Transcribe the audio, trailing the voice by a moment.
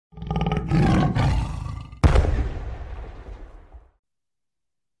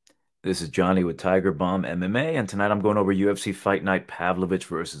This is Johnny with TigerBomb MMA, and tonight I'm going over UFC Fight Night Pavlovich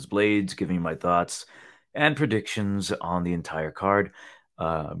versus Blaydes, giving you my thoughts and predictions on the entire card.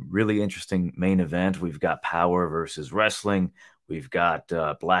 Really interesting main event. We've got power versus wrestling. We've got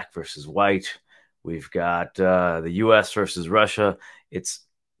black versus white. We've got the US versus Russia. It's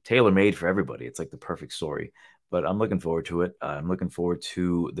tailor-made for everybody. It's like the perfect story. But I'm looking forward to it. I'm looking forward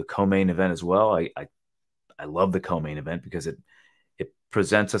to the co-main event as well. I love the co-main event because it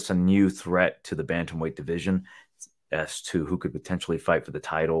presents us a new threat to the bantamweight division as to who could potentially fight for the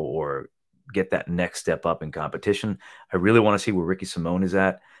title or get that next step up in competition. I really want to see where Ricky Simone is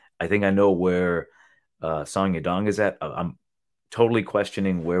at. I think I know where Song Yadong is at. I'm totally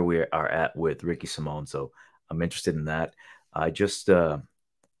questioning where we are at with Ricky Simone, so I'm interested in that. I just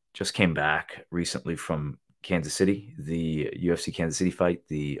came back recently from Kansas City, the UFC Kansas City fight,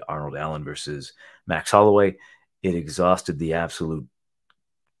 the Arnold Allen versus Max Holloway. It exhausted the absolute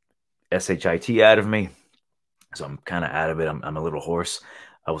shit out of me. So I'm kind of out of it. I'm a little hoarse.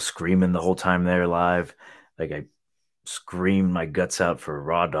 I was screaming the whole time there live. Like I screamed my guts out for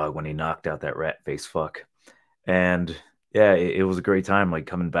Raw Dog when he knocked out that rat face fuck. And yeah, it was a great time. Like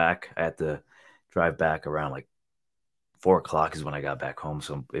coming back, I had to drive back around like 4 o'clock is when I got back home.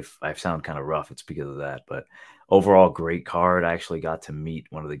 So if I sound kind of rough, it's because of that. But overall, great card. I actually got to meet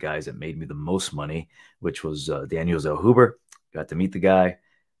one of the guys that made me the most money, which was Daniel Zellhuber. Got to meet the guy.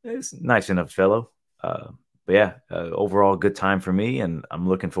 It's a nice enough fellow. But yeah, overall, good time for me. And I'm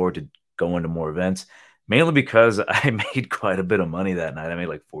looking forward to going to more events, mainly because I made quite a bit of money that night. I made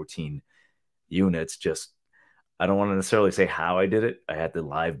like 14 units. Just, I don't want to necessarily say how I did it. I had to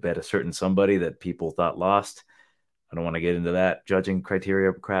live bet a certain somebody that people thought lost. I don't want to get into that judging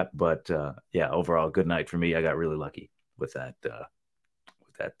criteria crap, but yeah, overall, good night for me. I got really lucky with that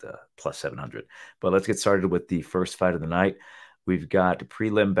plus 700. But let's get started with the first fight of the night. We've got a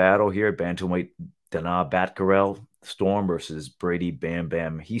prelim battle here: bantamweight Dana Batgerel Storm versus Brady Bam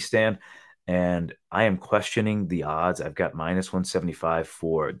Bam Hiestand. And I am questioning the odds. I've got minus 175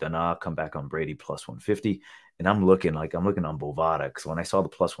 for Dana, come back on Brady plus 150. And I'm looking on Bovada because when I saw the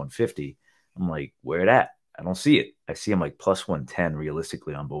plus 150, I'm like, where it at? I don't see it. I see him like plus 110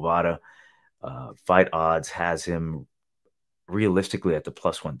 realistically on Bovada. Fight odds has him realistically at the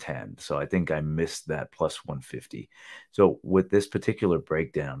plus 110. So I think I missed that plus 150. So with this particular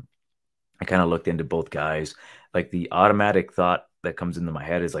breakdown, I kind of looked into both guys. Like the automatic thought that comes into my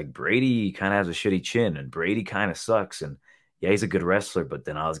head is like Brady kind of has a shitty chin and Brady kind of sucks. And yeah, he's a good wrestler, but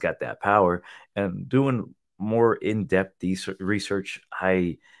then Al's got that power. And doing more in-depth research,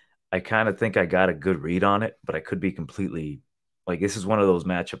 I kind of think I got a good read on it, but I could be completely like this is one of those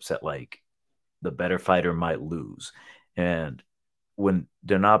matchups that like the better fighter might lose. And when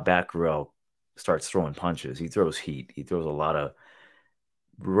Denard Batgerel starts throwing punches, he throws heat. He throws a lot of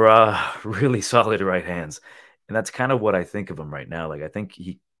really solid right hands. And that's kind of what I think of him right now. Like I think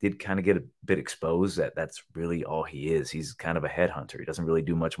he did kind of get a bit exposed that that's really all he is. He's kind of a headhunter. He doesn't really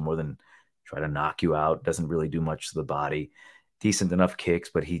do much more than try to knock you out, doesn't really do much to the body. Decent enough kicks,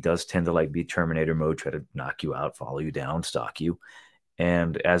 but he does tend to like be Terminator mode, try to knock you out, follow you down, stalk you.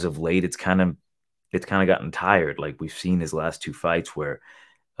 And as of late, it's kind of gotten tired. Like we've seen his last two fights where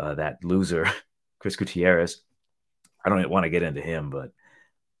that loser, Chris Gutierrez, I don't want to get into him, but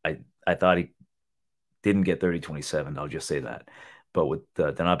I thought he didn't get 30-27. I'll just say that. But with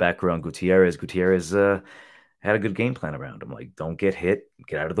Dana Batgerel and Gutierrez had a good game plan around him. Like, don't get hit,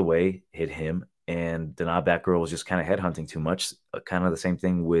 get out of the way, hit him. And Dana Batgerel was just kind of headhunting too much. Kind of the same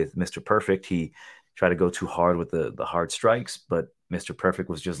thing with Mr. Perfect. He tried to go too hard with the hard strikes, but Mr. Perfect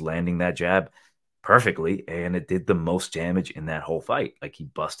was just landing that jab perfectly, and it did the most damage in that whole fight. Like he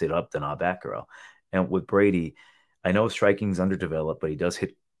busted up Dana Batgerel. And with Brady, I know striking's underdeveloped, but he does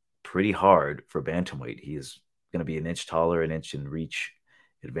hit pretty hard for bantamweight. He is going to be an inch taller, an inch in reach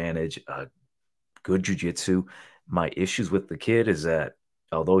advantage. Good jujitsu. My issues with the kid is that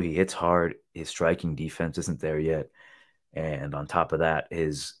although he hits hard, his striking defense isn't there yet. And on top of that,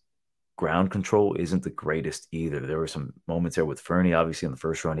 his ground control isn't the greatest either. There were some moments there with Fernie. Obviously, in the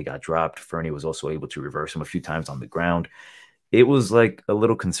first round, he got dropped. Fernie was also able to reverse him a few times on the ground. It was like a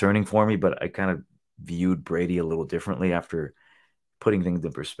little concerning for me, but I kind of viewed Brady a little differently after putting things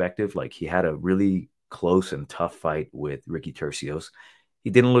in perspective. Like he had a really close and tough fight with Ricky Tercios.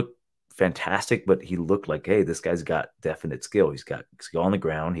 He didn't look fantastic, but he looked like, hey, this guy's got definite skill. He's got skill on the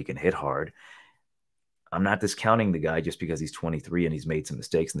ground. He can hit hard. I'm not discounting the guy just because he's 23 and he's made some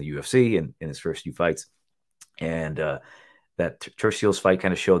mistakes in the UFC and in his first few fights. And that Tercios fight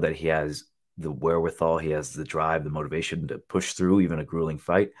kind of showed that he has the wherewithal, he has the drive, the motivation to push through even a grueling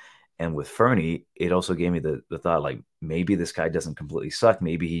fight. And with Fernie, it also gave me the thought like maybe this guy doesn't completely suck.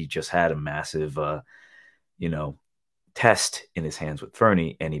 Maybe he just had a massive, you know, test in his hands with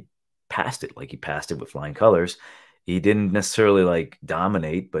Fernie and he passed it. Like he passed it with flying colors. He didn't necessarily like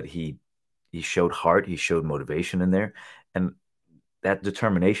dominate, but he showed heart, he showed motivation in there. And that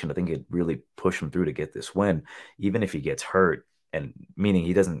determination, I think it really pushed him through to get this win, even if he gets hurt, and meaning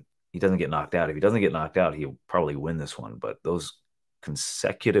he doesn't get knocked out. If he doesn't get knocked out, he'll probably win this one. But those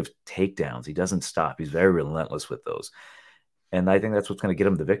consecutive takedowns, he doesn't stop. He's very relentless with those. And I think that's what's going to get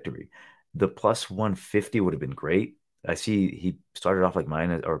him the victory. The plus 150 would have been great. I see he started off like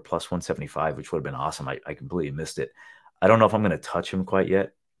minus or plus 175, which would have been awesome. I completely missed it. I don't know if I'm going to touch him quite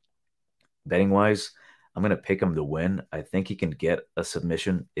yet. Betting wise, I'm going to pick him to win. I think he can get a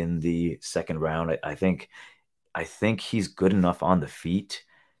submission in the second round. I think he's good enough on the feet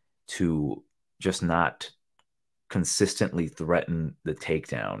to just not consistently threaten the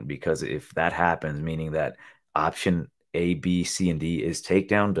takedown, because if that happens, meaning that option A, B, C, and D is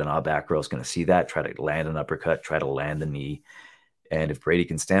takedown, then our back row is going to see that, try to land an uppercut, try to land a knee. And if Brady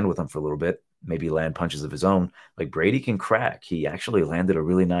can stand with him for a little bit, maybe land punches of his own, like Brady can crack. He actually landed a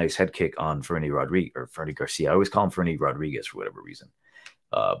really nice head kick on Fernie Rodriguez or Fernie Garcia. I always call him Fernie Rodriguez for whatever reason.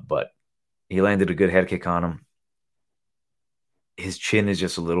 But he landed a good head kick on him. His chin is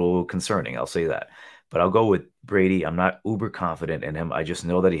just a little concerning. I'll say that. But I'll go with Brady. I'm not uber confident in him. I just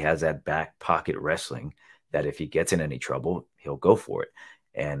know that he has that back pocket wrestling that if he gets in any trouble, he'll go for it.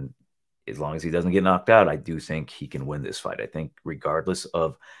 And as long as he doesn't get knocked out, I do think he can win this fight. I think regardless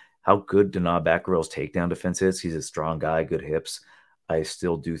of how good Danaa Batgerel's takedown defense is, he's a strong guy, good hips. I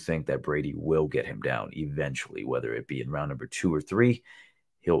still do think that Brady will get him down eventually, whether it be in round number 2 or 3.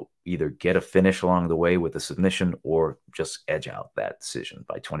 He'll either get a finish along the way with a submission or just edge out that decision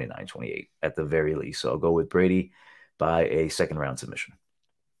by 29-28 at the very least. So I'll go with Brady by a second round submission.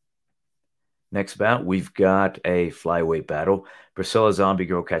 Next bout, we've got a flyweight battle. Priscilla Zombie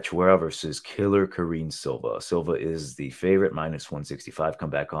Girl Cachoeira versus Killer Karine Silva. Silva is the favorite, minus 165.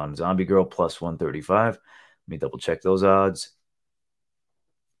 Come back on Zombie Girl, plus 135. Let me double check those odds.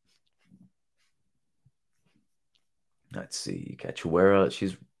 Let's see. Cachoeira,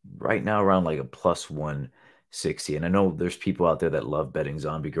 she's right now around like a plus 160. And I know there's people out there that love betting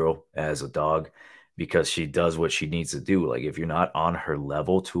Zombie Girl as a dog because she does what she needs to do. Like if you're not on her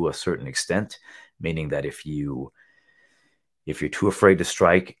level to a certain extent, meaning that if you're too afraid to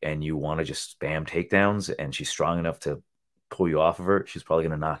strike and you want to just spam takedowns and she's strong enough to pull you off of her, she's probably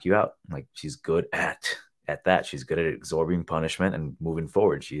going to knock you out. Like she's good at that. She's good at absorbing punishment and moving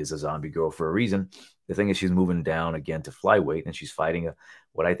forward. She is a Zombie Girl for a reason. The thing is she's moving down again to flyweight and she's fighting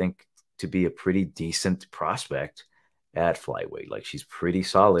what I think to be a pretty decent prospect at flyweight. Like she's pretty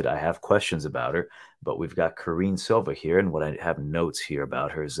solid. I have questions about her, but we've got Karine Silva here. And what I have notes here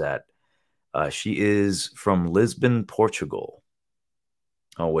about her is that she is from Lisbon, Portugal.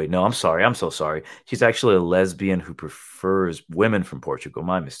 Oh, wait. No, I'm sorry. I'm so sorry. She's actually a lesbian who prefers women from Portugal.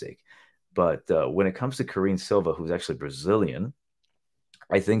 My mistake. But when it comes to Karine Silva, who's actually Brazilian,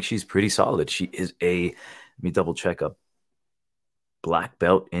 I think she's pretty solid. She is let me double check, a black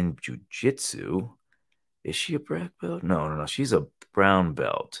belt in jiu-jitsu. Is she a black belt? No. She's a brown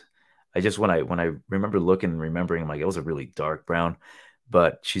belt. When I remember looking and remembering, I'm like, it was a really dark brown,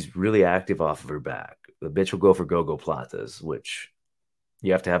 but she's really active off of her back. The bitch will go for go-go platas, which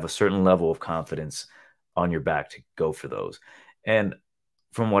you have to have a certain level of confidence on your back to go for those. And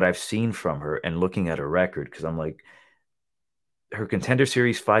from what I've seen from her and looking at her record, because I'm like, her Contender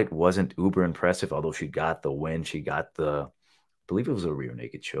Series fight wasn't uber impressive, although she got the win. She got I believe it was a rear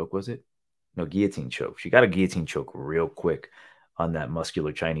naked choke, was it? No, guillotine choke. She got a guillotine choke real quick on that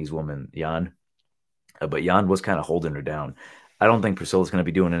muscular Chinese woman, Yan. But Yan was kind of holding her down. I don't think Priscilla's going to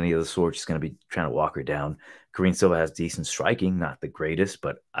be doing any of the sort. She's going to be trying to walk her down. Karine Silva has decent striking, not the greatest,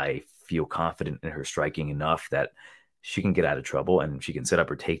 but I feel confident in her striking enough that she can get out of trouble and she can set up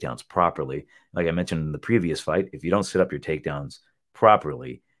her takedowns properly. Like I mentioned in the previous fight, if you don't set up your takedowns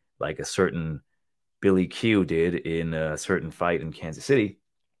properly, like a certain Billy Q did in a certain fight in Kansas City,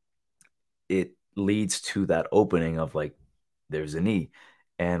 it leads to that opening of like, there's a knee.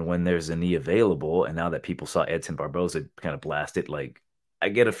 And when there's a knee available, and now that people saw Edson Barboza kind of blast it, like I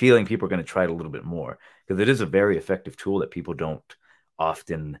get a feeling people are going to try it a little bit more because it is a very effective tool that people don't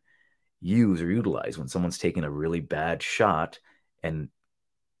often use or utilize when someone's taking a really bad shot and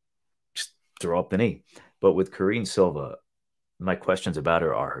just throw up the knee. But with Karine Silva, my questions about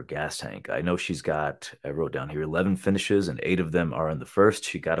her are her gas tank. I know she's got, I wrote down here, 11 finishes and 8 of them are in the first.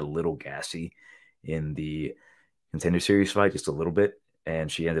 She got a little gassy in the Contender Series fight, just a little bit,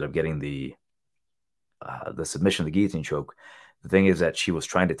 and she ended up getting the submission, the guillotine choke. The thing is that she was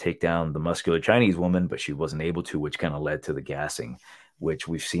trying to take down the muscular Chinese woman, but she wasn't able to, which kind of led to the gassing, which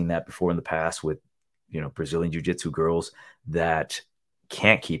we've seen that before in the past with, Brazilian Jiu-Jitsu girls that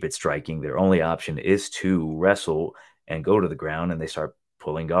can't keep it striking. Their only option is to wrestle and go to the ground, and they start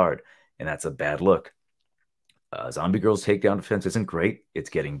pulling guard, and that's a bad look. Zombie Girl's takedown defense isn't great. It's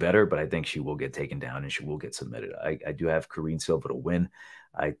getting better, but I think she will get taken down and she will get submitted. I do have Karine Silva to win.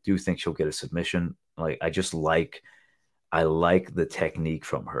 I do think she'll get a submission. I like the technique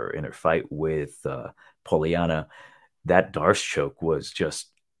from her in her fight with Poliana. That Darce choke was just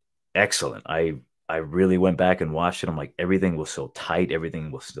excellent. I really went back and watched it. I'm like, everything was so tight,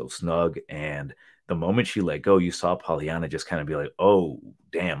 everything was still snug, and the moment she let go, you saw Poliana just kind of be like, oh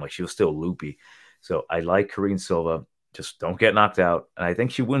damn, like she was still loopy. So I like Karine Silva. Just don't get knocked out, and I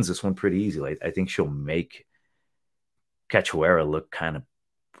think she wins this one pretty easily. I think she'll make Cachoeira look kind of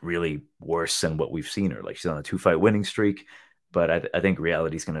really worse than what we've seen her. Like she's on a 2-fight winning streak, but I think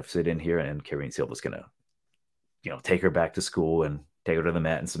reality's going to sit in here, and Karine Silva's going to, take her back to school and take her to the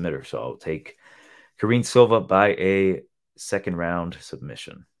mat and submit her. So I'll take Karine Silva by a second round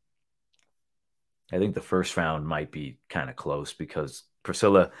submission. I think the first round might be kind of close because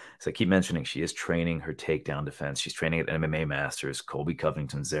Priscilla, as I keep mentioning, she is training her takedown defense. She's training at MMA Masters. Colby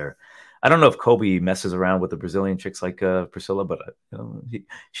Covington's there. I don't know if Colby messes around with the Brazilian chicks like Priscilla, but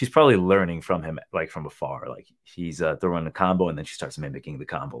she's probably learning from him, like from afar. Like he's throwing a combo, and then she starts mimicking the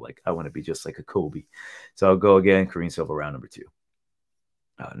combo. Like, I want to be just like a Colby. So I'll go again, Karine Silva, round number 2.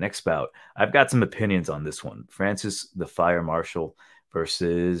 Next bout. I've got some opinions on this one. Francis the Fire Marshall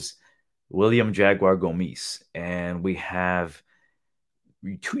versus William Jaguar Gomis. And we have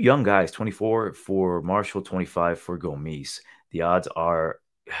 2 young guys, 24 for Marshall, 25 for Gomis. The odds are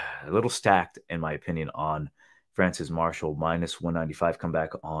a little stacked, in my opinion, on Francis Marshall, -195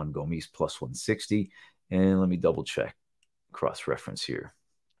 comeback, on Gomis +160. And let me double check, cross-reference here.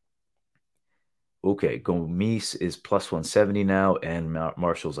 Okay, Gomis is +170 now, and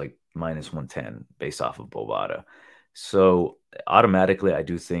Marshall's like -110 based off of Bovada. So automatically, I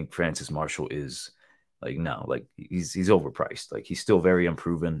do think Francis Marshall is like, no, like he's overpriced. Like he's still very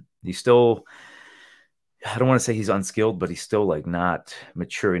unproven. He's still, I don't want to say he's unskilled, but he's still like not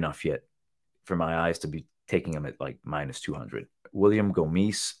mature enough yet for my eyes to be taking him at like -200. William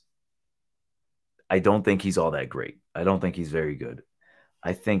Gomis, I don't think he's all that great. I don't think he's very good.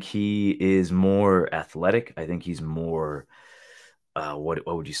 I think he is more athletic. I think he's more, what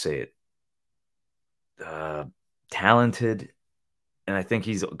would you say it? Talented. And I think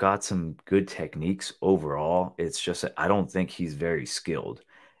he's got some good techniques overall. It's just that I don't think he's very skilled.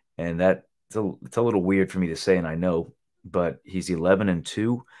 And it's a little weird for me to say, and I know, but he's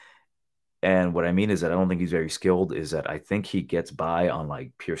 11-2. And what I mean is that I don't think he's very skilled, is that I think he gets by on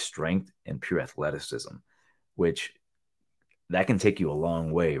like pure strength and pure athleticism, which that can take you a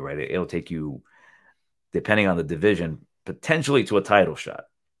long way, right? It'll take you, depending on the division, potentially to a title shot.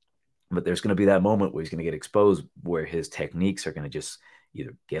 But there's going to be that moment where he's going to get exposed, where his techniques are going to just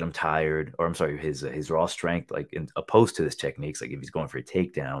either get him tired, or I'm sorry, his raw strength, like opposed to his techniques. Like if he's going for a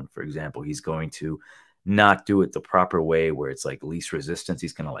takedown, for example, he's going to not do it the proper way, where it's like least resistance.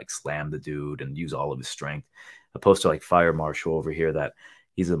 He's going to like slam the dude and use all of his strength, opposed to like Fire Marshall over here, that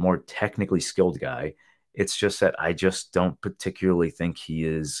he's a more technically skilled guy. It's just that I just don't particularly think he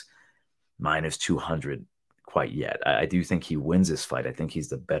is -200 quite yet. I do think he wins this fight. I think he's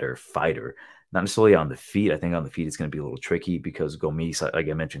the better fighter. Not necessarily on the feet. I think on the feet it's going to be a little tricky because Gomis, like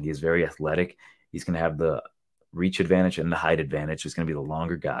I mentioned, he is very athletic. He's going to have the reach advantage and the height advantage. He's going to be the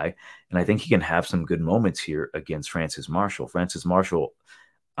longer guy. And I think he can have some good moments here against Francis Marshall. Francis Marshall,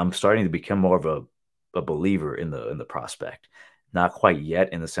 I'm starting to become more of a believer in the prospect. Not quite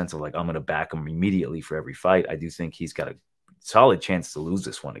yet in the sense of like, I'm going to back him immediately for every fight. I do think he's got a solid chance to lose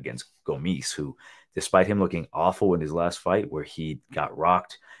this one against Gomis, who, despite him looking awful in his last fight where he got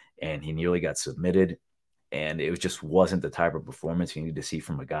rocked and he nearly got submitted, and it just wasn't the type of performance you need to see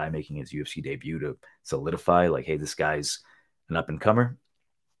from a guy making his UFC debut to solidify, like, hey, this guy's an up-and-comer.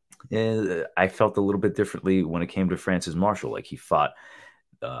 I felt a little bit differently when it came to Francis Marshall. Like, he fought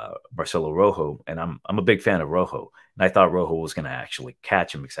Marcelo Rojo, and I'm a big fan of Rojo, and I thought Rojo was going to actually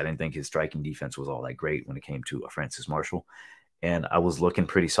catch him because I didn't think his striking defense was all that great when it came to Francis Marshall. And I was looking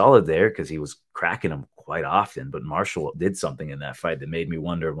pretty solid there because he was cracking him quite often. But Marshall did something in that fight that made me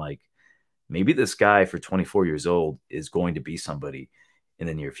wonder, like, maybe this guy for 24 years old is going to be somebody in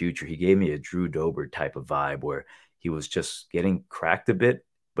the near future. He gave me a Drew Dober type of vibe where he was just getting cracked a bit,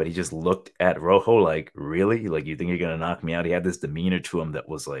 but he just looked at Rojo like, really? Like, you think you're going to knock me out? He had this demeanor to him that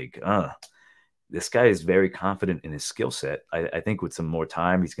was like, this guy is very confident in his skill set. I think with some more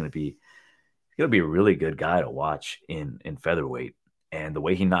time, he's going to he'll be a really good guy to watch in featherweight. And the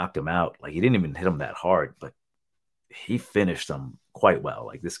way he knocked him out, like he didn't even hit him that hard, but he finished him quite well.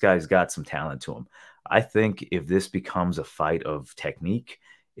 Like this guy's got some talent to him. I think if this becomes a fight of technique,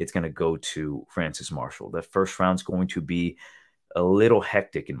 it's going to go to Francis Marshall. The first round's going to be a little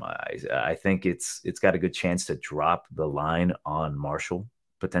hectic in my eyes. I think it's got a good chance to drop the line on Marshall,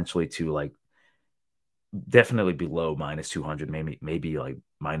 potentially to like definitely below minus 200, maybe like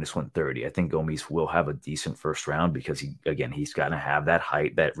minus 130. I think Gomis will have a decent first round because he's got to have that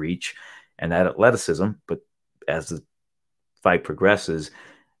height, that reach, and that athleticism. But as the fight progresses,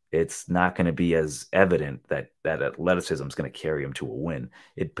 it's not going to be as evident that that athleticism is going to carry him to a win.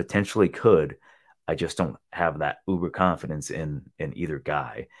 It potentially could. I just don't have that uber confidence in either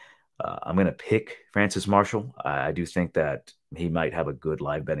guy. I'm going to pick Francis Marshall. I do think that he might have a good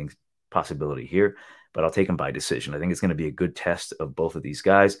live betting possibility here, but I'll take him by decision. I think it's going to be a good test of both of these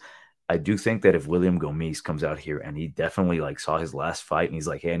guys. I do think that if William Gomis comes out here and he definitely like saw his last fight and he's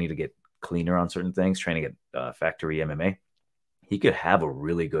like, hey, I need to get cleaner on certain things, training at Factory MMA, he could have a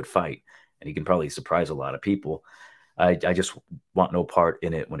really good fight and he can probably surprise a lot of people. I just want no part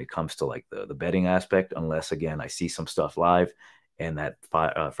in it when it comes to like the betting aspect, unless again I see some stuff live and that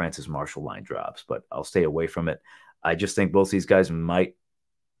Francis Marshall line drops. But I'll stay away from it. I just think both these guys might.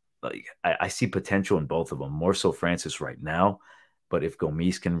 Like I see potential in both of them, more so Francis right now. But if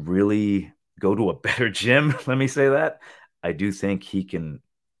Gomis can really go to a better gym, let me say that, I do think he can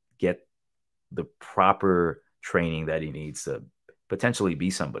get the proper training that he needs to potentially be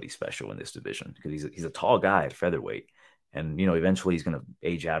somebody special in this division because he's a tall guy at featherweight, and eventually he's going to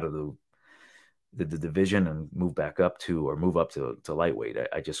age out of the division and move back up to or move up to lightweight.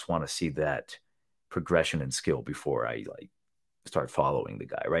 I just want to see that progression and skill before I like start following the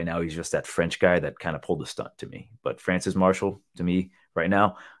guy. Right now, he's just that French guy that kind of pulled a stunt to me. But Francis Marshall, to me, right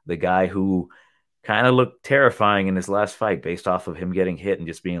now, the guy who kind of looked terrifying in his last fight based off of him getting hit and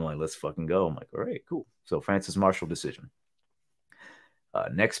just being like, let's fucking go. I'm like, all right, cool. So Francis Marshall decision.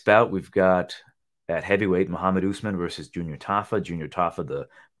 Next bout, we've got at heavyweight, Muhammad Usman versus Junior Tafa. Junior Tafa, the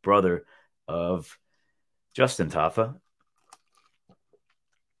brother of Justin Tafa.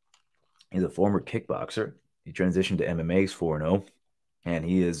 He's a former kickboxer. He transitioned to MMA, he's 4-0, and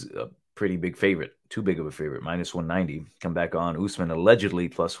he is a pretty big favorite, too big of a favorite, minus 190. Come back on Usman, allegedly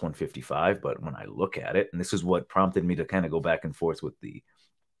plus 155, but when I look at it, and this is what prompted me to kind of go back and forth with the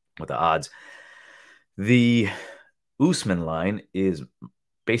odds, the Usman line is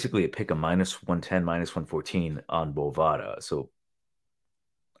basically a pick of minus 110, minus 114 on Bovada. So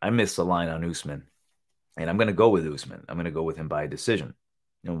I missed the line on Usman, and I'm going to go with Usman. I'm going to go with him by decision.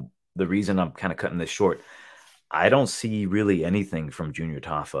 The reason I'm kind of cutting this short, I don't see really anything from Junior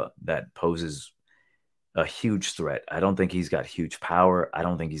Tafa that poses a huge threat. I don't think he's got huge power. I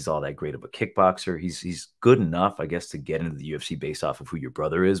don't think he's all that great of a kickboxer. He's good enough, I guess, to get into the UFC based off of who your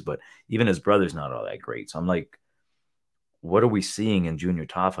brother is, but even his brother's not all that great. So I'm like, what are we seeing in Junior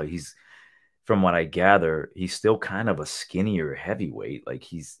Tafa? From what I gather, he's still kind of a skinnier heavyweight. Like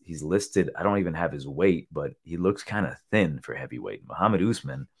he's listed, I don't even have his weight, but he looks kind of thin for heavyweight. Muhammad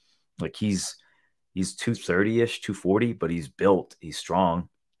Usman, like he's 230-ish, 240, but he's built, he's strong.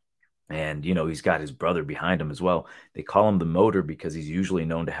 And, he's got his brother behind him as well. They call him the motor because he's usually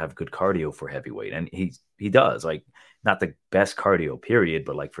known to have good cardio for heavyweight. And he does, like, not the best cardio, period,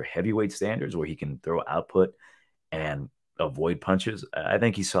 but like for heavyweight standards where he can throw output and avoid punches, I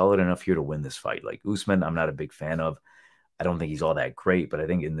think he's solid enough here to win this fight. Like Usman, I'm not a big fan of. I don't think he's all that great, but I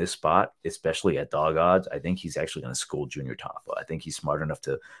think in this spot, especially at dog odds, I think he's actually going to school Junior Tafa. I think he's smart enough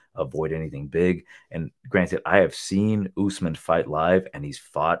to avoid anything big. And granted, I have seen Usman fight live, and he's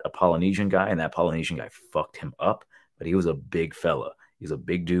fought a Polynesian guy, and that Polynesian guy fucked him up, but he was a big fella. He's a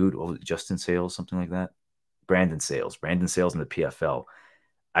big dude. Oh, Justin Sales, something like that. Brandon Sales in the PFL.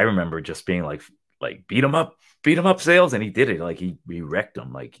 I remember just being like beat him up, Sales, and he did it. Like he wrecked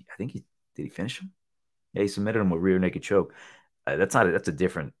him. Like I think did he finish him? Yeah, he submitted him with rear naked choke. That's a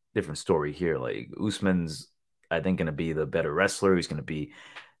different story here. Like Usman's, I think, going to be the better wrestler. He's going to be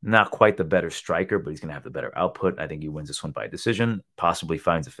not quite the better striker, but he's going to have the better output. I think he wins this one by decision, possibly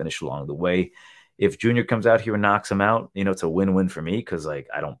finds a finish along the way. If Junior comes out here and knocks him out, it's a win-win for me because like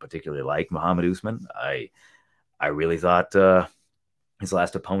I don't particularly like Muhammad Usman. I really thought his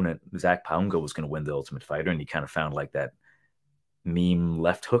last opponent, Zach Paunga, was going to win the Ultimate Fighter, and he kind of found like that meme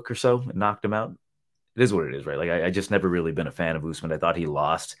left hook or so and knocked him out. It is what it is, right? Like I just never really been a fan of Usman. I thought he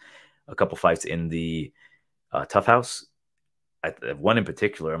lost a couple fights in the Tough House. One in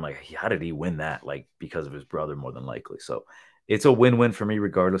particular, I'm like, how did he win that? Like because of his brother, more than likely. So it's a win-win for me,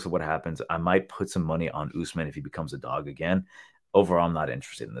 regardless of what happens. I might put some money on Usman if he becomes a dog again. overall, I'm not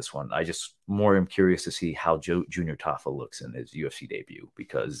interested in this one. I just more am curious to see how Junior Tafa looks in his UFC debut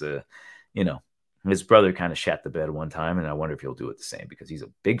because, you know, his brother kind of shat the bed one time, and I wonder if he'll do it the same because he's a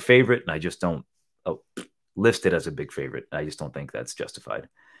big favorite, and I just don't list it as a big favorite. I just don't think that's justified.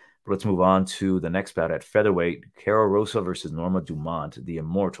 But let's move on to the next bout at featherweight: Carol Rosa versus Norma Dumont, the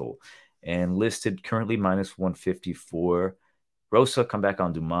Immortal, and listed currently minus 154. Rosa comeback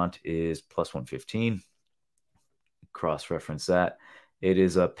on Dumont is plus 115. Cross-reference that. It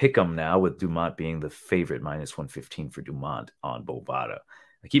is a pick'em now with Dumont being the favorite, minus 115 for Dumont on Bovada.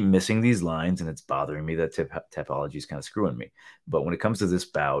 I keep missing these lines, and it's bothering me that Tapology is kind of screwing me. But when it comes to this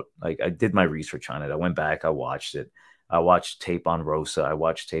bout, like I did my research on it. I went back, I watched it. I watched tape on Rosa. I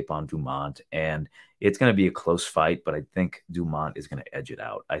watched tape on Dumont, and it's going to be a close fight, but I think Dumont is going to edge it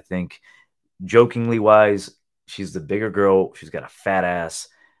out. I think, jokingly wise, she's the bigger girl. She's got a fat ass.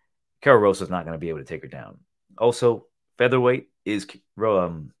 Carol Rosa's not going to be able to take her down. Also, featherweight is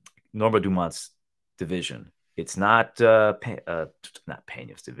Norma Dumont's division. It's not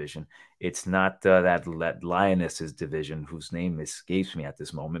Pena's division. It's not that Lioness's division, whose name escapes me at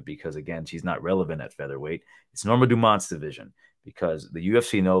this moment because, again, she's not relevant at featherweight. It's Norma Dumont's division because the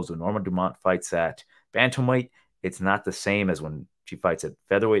UFC knows when Norma Dumont fights at bantamweight, it's not the same as when she fights at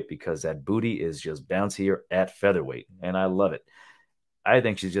featherweight because that booty is just bouncier at featherweight, and I love it. I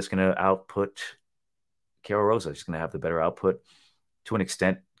think she's just going to output Carol Rosa. She's going to have the better output. To an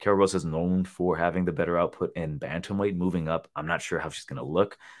extent, Carol Rosa is known for having the better output in bantamweight. Moving up, I'm not sure how she's going to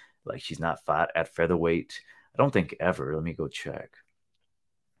look. Like, she's not fought at featherweight. I don't think ever. Let me go check.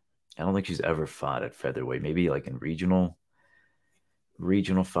 I don't think she's ever fought at featherweight. Maybe like in regional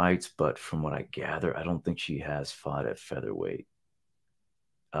fights, but from what I gather, I don't think she has fought at featherweight.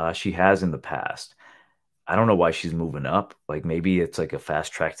 She has in the past. I don't know why she's moving up. Like, maybe it's like a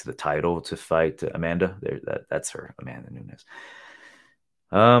fast track to the title to fight Amanda. That's her, Amanda Nunes.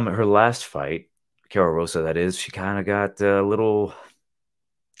 Her last fight, Carol Rosa, that is, she kind of got a little,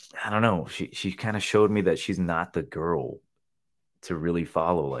 I don't know. She kind of showed me that she's not the girl to really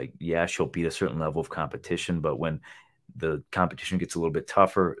follow. Like, yeah, she'll beat a certain level of competition, but when the competition gets a little bit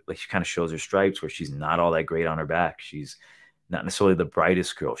tougher, like, she kind of shows her stripes where she's not all that great on her back. She's not necessarily the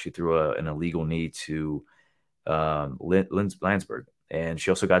brightest girl. She threw an illegal knee to Landsberg, and she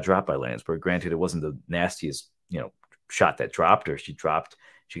also got dropped by Landsberg. Granted, it wasn't the nastiest, shot that dropped her. She got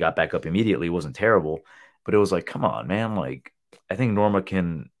back up immediately. It wasn't terrible, but it was like, come on, man. Like, I think Norma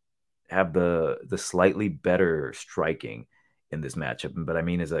can have the slightly better striking in this matchup. But I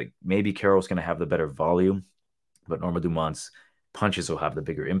mean, is like maybe Carol's going to have the better volume, but Norma Dumont's punches will have the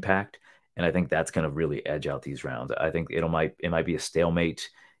bigger impact. And I think that's going to really edge out these rounds. I think it might be a stalemate.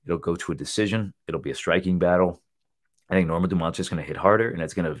 It'll go to a decision. It'll be a striking battle. I think Norma Dumont's just going to hit harder, and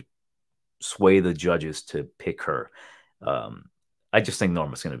it's going to sway the judges to pick her. I just think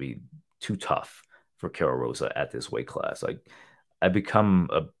Norma's going to be too tough for Carol Rosa at this weight class. Like, I've become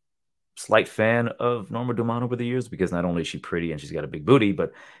a slight fan of Norma Dumont over the years because not only is she pretty and she's got a big booty,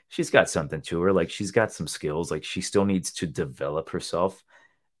 but she's got something to her. Like, she's got some skills. Like, she still needs to develop herself.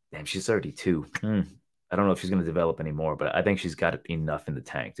 Damn, she's 32. I don't know if she's going to develop anymore, but I think she's got enough in the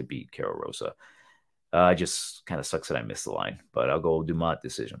tank to beat Carol Rosa. Just kind of sucks that I missed the line, but I'll go Dumont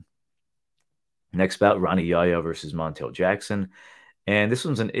decision. Next bout, Ronnie Yahya versus Montel Jackson. And this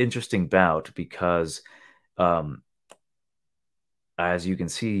one's an interesting bout because, as you can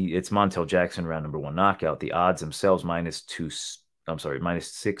see, it's Montel Jackson round number 1 knockout. The odds themselves minus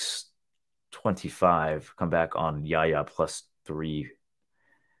 625. Come back on Yahya plus 3.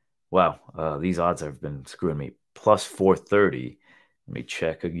 Wow, these odds have been screwing me. Plus 430. Let me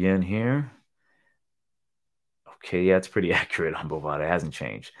check again here. Okay, yeah, it's pretty accurate on Bovada. It hasn't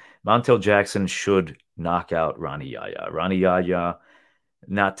changed. Montel Jackson should knock out Ronnie Yahya. Ronnie Yahya,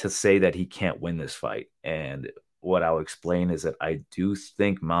 not to say that he can't win this fight. And what I'll explain is that I do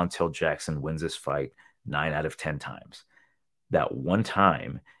think Montel Jackson wins this fight 9 out of 10 times. That one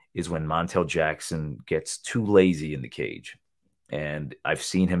time is when Montel Jackson gets too lazy in the cage. And I've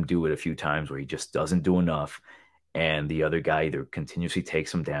seen him do it a few times where he just doesn't do enough, and the other guy either continuously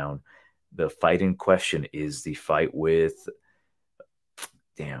takes him down. The fight in question is the fight with,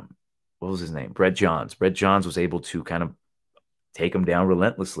 what was his name? Brett Johns. Brett Johns was able to kind of take him down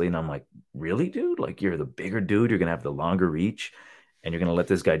relentlessly, and I'm like, really, dude? Like, you're the bigger dude. You're going to have the longer reach, and you're going to let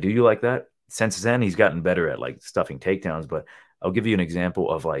this guy do you like that? Since then, he's gotten better at, like, stuffing takedowns, but I'll give you an example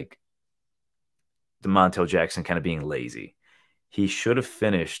of, like, the Montel Jackson kind of being lazy. He should have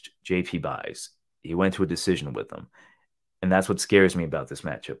finished JP Buys. He went to a decision with him. And that's what scares me about this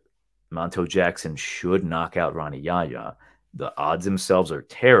matchup. Montel Jackson should knock out Ronnie Yahya. The odds themselves are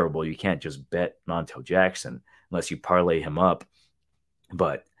terrible. You can't just bet Montel Jackson unless you parlay him up.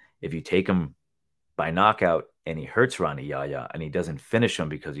 But if you take him by knockout and he hurts Ronnie Yahya and he doesn't finish him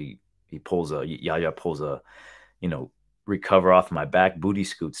because he pulls a Yahya pulls a, you know, recover off my back booty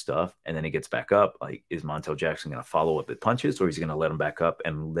scoot stuff, and then he gets back up, like, is Montel Jackson going to follow up with punches, or is he going to let him back up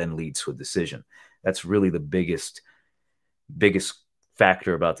and then lead to a decision? That's really the biggest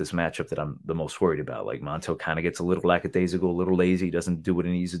factor about this matchup that I'm the most worried about. Like, Montel kind of gets a little lackadaisical, a little lazy, doesn't do what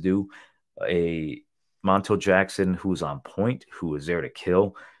he needs to do. A Montel Jackson who's on point, who is there to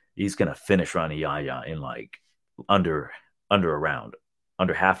kill, he's going to finish Ronnie Yahya in like under a round,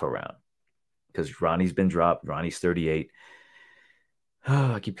 under half a round, because Ronnie's been dropped. Ronnie's 38.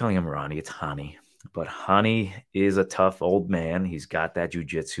 Oh, I keep calling him Ronnie. It's Hani. But Hani is a tough old man. He's got that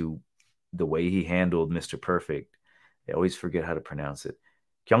jujitsu. The way he handled Mr. Perfect, I always forget how to pronounce it.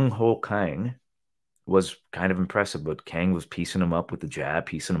 Kyung Ho Kang was kind of impressive, but Kang was piecing him up with the jab,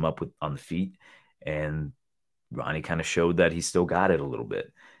 piecing him up with on the feet, and Ronnie kind of showed that he still got it a little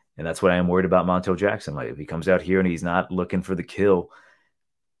bit. And that's what I am worried about Montel Jackson. Like, if he comes out here and he's not looking for the kill,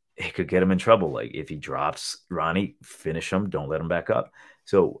 it could get him in trouble. Like, if he drops Ronnie, finish him, don't let him back up.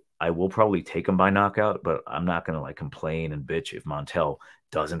 So I will probably take him by knockout, but I'm not going to like complain and bitch if Montel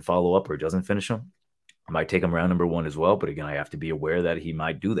doesn't follow up or doesn't finish him. I might take him round number 1 as well, but again, I have to be aware that he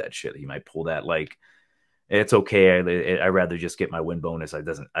might do that shit. He might pull that like, it's okay. I rather just get my win bonus. I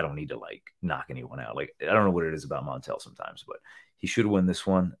don't need to like knock anyone out. Like, I don't know what it is about Montel sometimes, but he should win this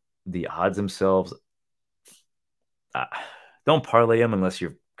one. The odds themselves, don't parlay him unless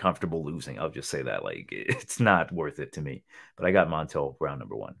you're comfortable losing. I'll just say that. Like, it's not worth it to me. But I got Montel round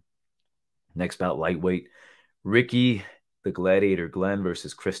number 1. Next bout, lightweight, Ricky the Gladiator Glenn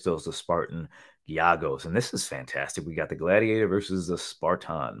versus Christos the Spartan Giagos. And this is fantastic. We got the Gladiator versus the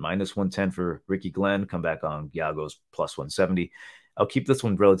Spartan. Minus 110 for Ricky Glenn. Come back on Giagos plus 170. I'll keep this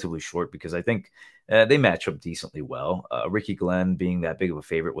one relatively short because I think they match up decently well. Ricky Glenn being that big of a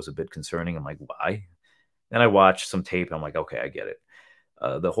favorite was a bit concerning. I'm like, why? Then I watched some tape and I'm like, okay, I get it.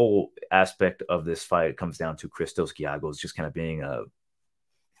 The whole aspect of this fight comes down to Christos Giagos just kind of being a...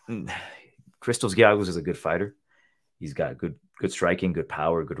 Christos Giagos is a good fighter. He's got good striking, good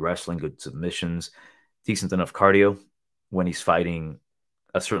power, good wrestling, good submissions, decent enough cardio when he's fighting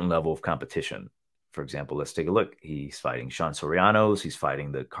a certain level of competition. For example, let's take a look. He's fighting Sean Soriano's. He's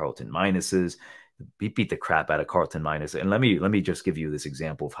fighting the Carlton Minuses. He beat the crap out of Carlton Minus. And let me just give you this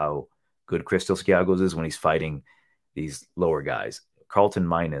example of how good Christos Giagos is when he's fighting these lower guys. Carlton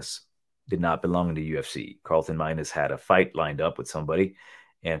Minus did not belong in the UFC. Carlton Minus had a fight lined up with somebody,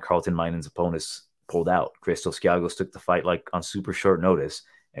 and Carlton Minus' opponents pulled out. Christos Giagos took the fight like on super short notice,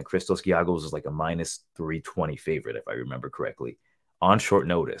 and Christos Giagos is like a minus 320 favorite, if I remember correctly, on short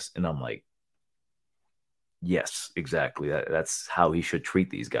notice. And I'm like, yes, exactly. That's how he should treat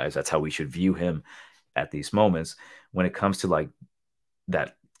these guys. That's how we should view him at these moments when it comes to like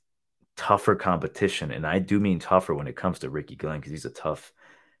that tougher competition. And I do mean tougher when it comes to Ricky Glenn, because he's a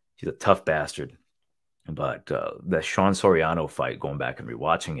tough bastard. But the Sean Soriano fight, going back and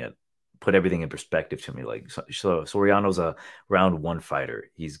rewatching it, put everything in perspective to me. Like, so Soriano's a round 1 fighter.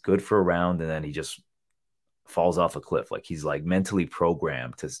 He's good for a round, and then he just falls off a cliff. Like, he's like mentally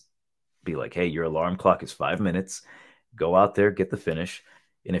programmed to be like, hey, your alarm clock is 5 minutes. Go out there, get the finish.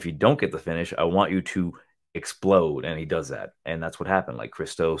 And if you don't get the finish, I want you to explode. And he does that. And that's what happened. Like,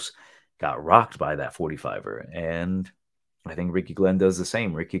 Christos got rocked by that 45er. And I think Ricky Glenn does the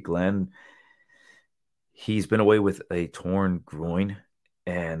same. Ricky Glenn, he's been away with a torn groin.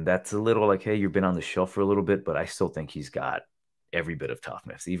 And that's a little like, hey, you've been on the shelf for a little bit, but I still think he's got every bit of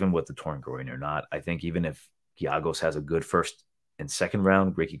toughness, even with the torn groin or not. I think even if Giagos has a good first and second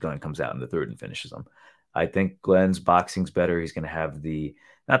round, Ricky Glenn comes out in the third and finishes him. I think Glenn's boxing's better. He's going to have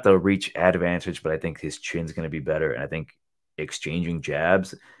not the reach advantage, but I think his chin's going to be better. And I think exchanging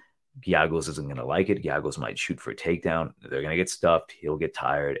jabs, Giagos isn't going to like it. Giagos might shoot for a takedown. They're going to get stuffed. He'll get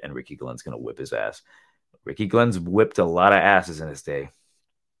tired, and Ricky Glenn's going to whip his ass. Ricky Glenn's whipped a lot of asses in his day.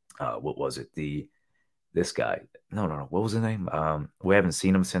 What was it? This guy. No. What was his name? We haven't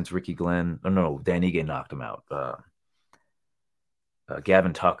seen him since Ricky Glenn. No. Dan Ige knocked him out.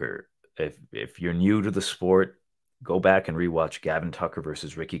 Gavin Tucker. If you're new to the sport, go back and rewatch Gavin Tucker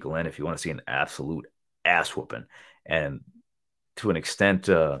versus Ricky Glenn if you want to see an absolute ass whooping. And to an extent,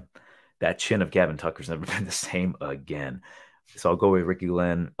 that chin of Gavin Tucker's never been the same again. So I'll go with Ricky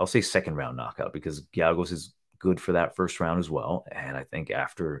Glenn. I'll say second round knockout because Giagos is good for that first round as well. And I think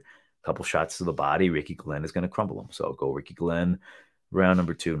after a couple shots to the body, Ricky Glenn is going to crumble him. So I'll go Ricky Glenn, round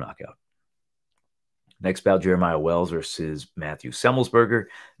number 2 knockout. Next bout, Jeremiah Wells versus Matthew Semelsberger.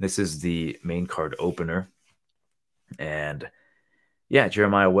 This is the main card opener. And yeah,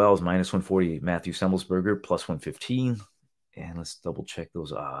 Jeremiah Wells, minus 140. Matthew Semelsberger, plus 115. And let's double check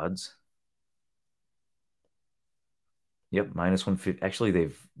those odds. Yep, minus 150. Actually,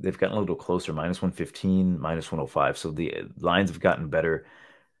 they've gotten a little closer. Minus 115, minus 105. So the lines have gotten better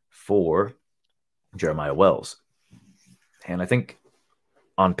for Jeremiah Wells. And I think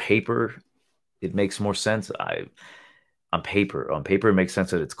on paper it makes more sense. On paper it makes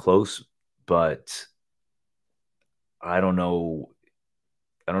sense that it's close, but I don't know.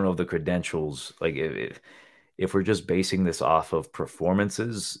 I don't know the credentials. Like if we're just basing this off of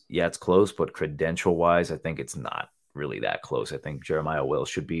performances, yeah, it's close, but credential wise, I think it's not really that close. I think Jeremiah Wells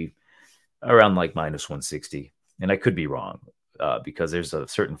should be around like minus 160. And I could be wrong because there's a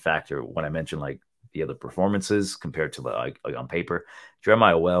certain factor when I mentioned like the other performances compared to the like on paper.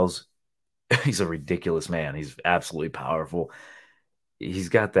 Jeremiah Wells, he's a ridiculous man. He's absolutely powerful. He's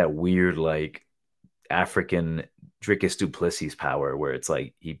got that weird like African Dricus Duplessis power where it's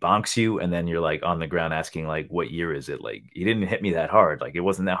like he bonks you and then you're like on the ground asking like what year is it? Like he didn't hit me that hard. Like it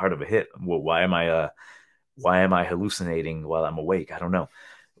wasn't that hard of a hit. Well, why am I hallucinating while I'm awake? I don't know.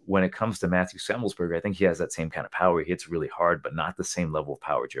 When it comes to Matthew Semelsberger, I think he has that same kind of power. He hits really hard, but not the same level of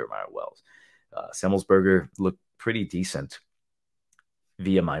power Jeremiah Wells. Semelsberger looked pretty decent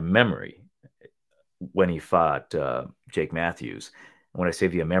via my memory when he fought Jake Matthews. When I say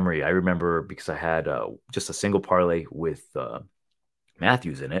via memory, I remember because I had just a single parlay with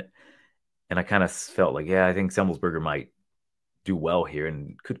Matthews in it, and I kind of felt like, yeah, I think Semelsberger might do well here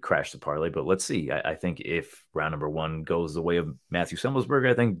and could crash the parlay. But let's see. I think if round number one goes the way of Matthew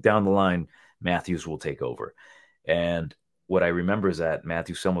Semelsberger, I think down the line Matthews will take over. And what I remember is that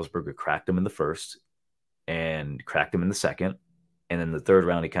Matthew Semelsberger cracked him in the first and cracked him in the second, and then the third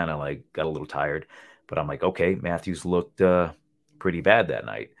round he kind of like got a little tired. But I'm like, okay, Matthews looked pretty bad that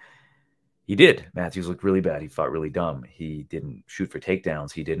night. He did. Matthews looked really bad. He fought really dumb. He didn't shoot for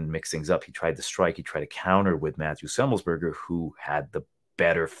takedowns. He didn't mix things up. He tried to strike. He tried to counter with Matthew Semelsberger, who had the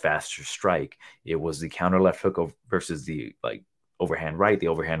better, faster strike. It was the counter left hook versus the like overhand right. The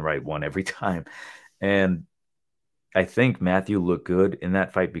overhand right won every time. And I think Matthew looked good in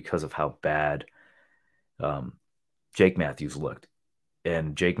that fight because of how bad Jake Matthews looked.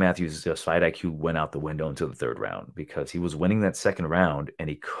 And Jake Matthews' fight IQ went out the window into the third round because he was winning that second round and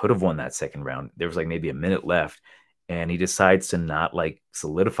he could have won that second round. There was like maybe a minute left, and he decides to not like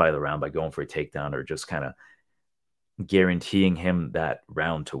solidify the round by going for a takedown or just kind of guaranteeing him that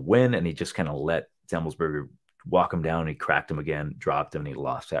round to win. And he just kind of let Semelsberger walk him down. And he cracked him again, dropped him, and he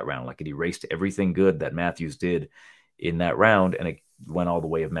lost that round. Like it erased everything good that Matthews did in that round, and it went all the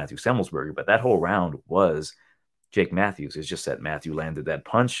way of Matthew Semelsberger. But that whole round was Jake Matthews. It's just that Matthew landed that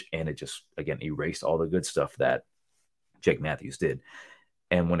punch and it just, again, erased all the good stuff that Jake Matthews did.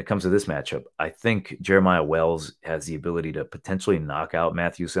 And when it comes to this matchup, I think Jeremiah Wells has the ability to potentially knock out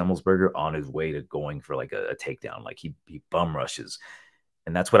Matthew Semelsberger on his way to going for like a takedown. Like he bum rushes.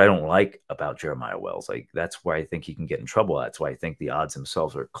 And that's what I don't like about Jeremiah Wells. Like that's where I think he can get in trouble. That's why I think the odds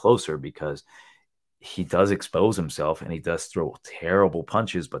themselves are closer because he does expose himself and he does throw terrible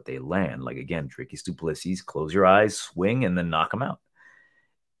punches, but they land. Like again, Dricus Duplessis, close your eyes, swing, and then knock him out.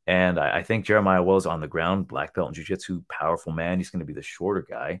 And I think Jeremiah Wells on the ground, black belt in jiu-jitsu, powerful man. He's going to be the shorter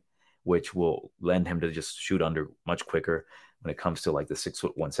guy, which will lend him to just shoot under much quicker when it comes to like the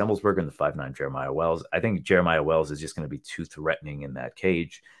 6'1" Semelsberger and the 5'9" Jeremiah Wells. I think Jeremiah Wells is just going to be too threatening in that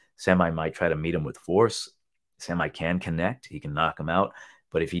cage. Semi might try to meet him with force. Semi can connect. He can knock him out.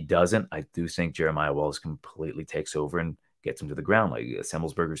 But if he doesn't, I do think Jeremiah Wells completely takes over and gets him to the ground. Like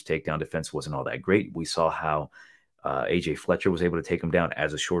Semelsberger's takedown defense wasn't all that great. We saw how AJ Fletcher was able to take him down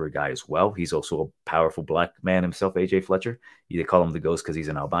as a shorter guy as well. He's also a powerful black man himself, AJ Fletcher. They call him the Ghost because he's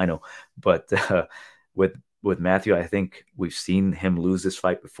an albino. But with Matthew, I think we've seen him lose this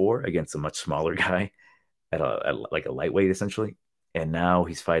fight before against a much smaller guy at like a lightweight essentially. And now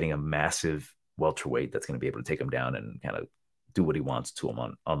he's fighting a massive welterweight that's going to be able to take him down and kind of do what he wants to him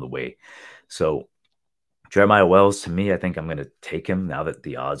on the way. So Jeremiah Wells, to me, I think I'm going to take him now that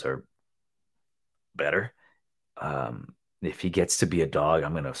the odds are better. If he gets to be a dog,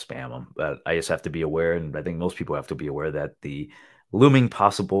 I'm going to spam him. But I just have to be aware, and I think most people have to be aware that the looming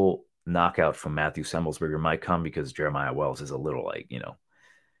possible knockout from Matthew Semelsberger might come because Jeremiah Wells is a little like,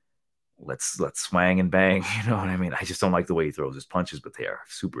 let's swang and bang. You know what I mean? I just don't like the way he throws his punches, but they are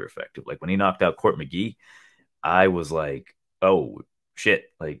super effective. Like when he knocked out Court McGee, I was like, oh shit,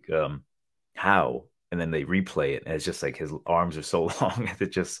 like how? And then they replay it and it's just like his arms are so long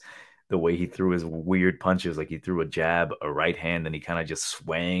that just the way he threw his weird punches, like he threw a jab, a right hand, and he kind of just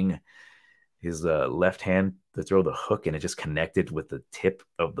swang his left hand to throw the hook, and it just connected with the tip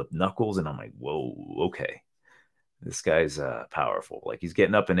of the knuckles. And I'm like, whoa, okay, this guy's powerful. Like he's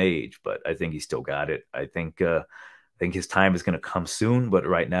getting up in age, but I think he still got it. I think think his time is going to come soon, but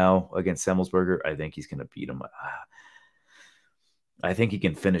right now against Semelsberger, I think he's going to beat him. I think he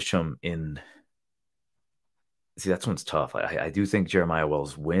can finish him in. See, that's one's tough. I do think Jeremiah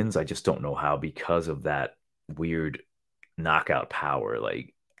Wells wins. I just don't know how because of that weird knockout power.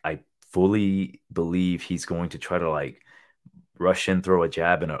 Like, I fully believe he's going to try to like rush in, throw a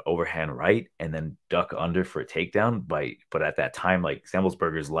jab and an overhand right, and then duck under for a takedown. But at that time, like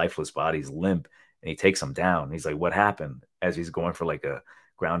Semelsberger's lifeless body's limp, and he takes him down. He's like, "What happened?" As he's going for like a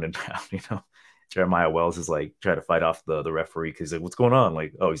ground and pound, Jeremiah Wells is like trying to fight off the referee because he's like, "What's going on?"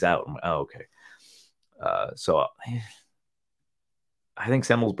 Like, "Oh, he's out." I'm like, "Oh, okay." So I think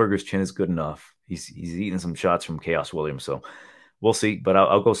Semelsberger's chin is good enough. He's eating some shots from Chaos Williams, so we'll see. But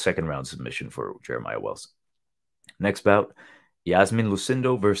I'll go second round submission for Jeremiah Wells. Next bout, Yasmin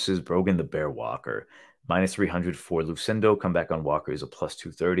Lucindo versus Brogan the Bear Walker. Minus 300 for Lucindo. Come back on Walker is a plus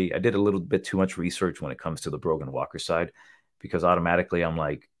 230. I did a little bit too much research when it comes to the Brogan Walker side because automatically I'm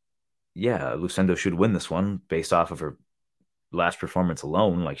like, yeah, Lucindo should win this one based off of her last performance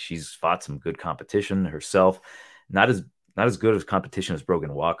alone. Like she's fought some good competition herself. Not as good as competition as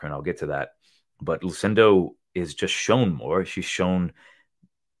Brogan Walker, and I'll get to that. But Lucindo is just shown more. She's shown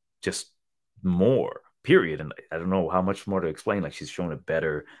just more, period. And I don't know how much more to explain. Like she's shown a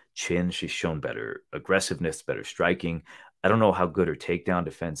better chin. She's shown better aggressiveness, better striking. I don't know how good her takedown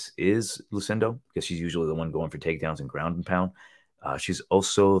defense is, Lucindo, because she's usually the one going for takedowns and ground and pound. She's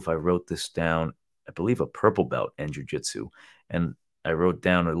also, if I wrote this down, I believe a purple belt in jiu-jitsu. And I wrote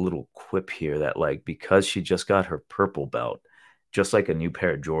down a little quip here that like because she just got her purple belt, just like a new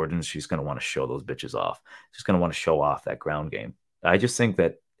pair of Jordans, she's going to want to show those bitches off. She's going to want to show off that ground game. I just think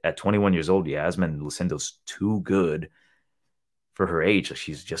that at 21 years old, Yasmin Lucindo's too good for her age.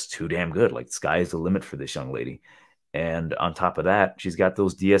 She's just too damn good. Like, sky is the limit for this young lady. And on top of that, she's got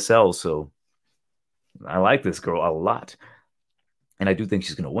those DSLs. So I like this girl a lot. And I do think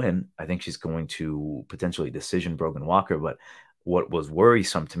she's going to win. I think she's going to potentially decision Brogan Walker. But what was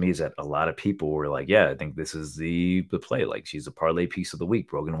worrisome to me is that a lot of people were like, yeah, I think this is the play. Like, she's a parlay piece of the week.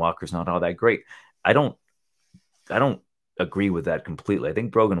 Brogan Walker's not all that great. I don't agree with that completely. I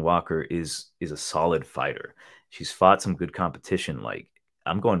think Brogan Walker is a solid fighter. She's fought some good competition. Like,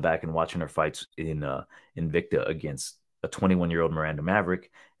 I'm going back and watching her fights in Invicta against a 21-year-old Miranda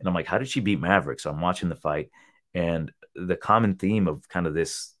Maverick, and I'm like, how did she beat Maverick? So I'm watching the fight, and the common theme of kind of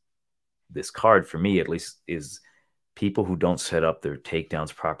this card for me, at least, is people who don't set up their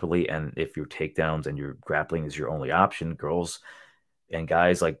takedowns properly. And if your takedowns and your grappling is your only option, girls and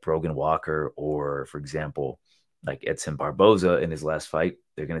guys like Brogan Walker, or for example, like Edson Barboza in his last fight,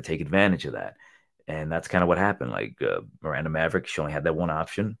 they're going to take advantage of that. And that's kind of what happened. Like Miranda Maverick, she only had that one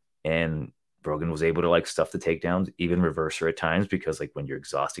option, and Brogan was able to like stuff the takedowns, even reverse her at times, because like when you're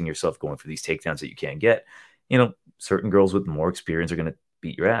exhausting yourself going for these takedowns that you can't get, certain girls with more experience are going to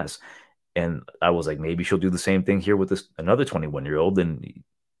beat your ass. And I was like, maybe she'll do the same thing here with this another 21-year-old and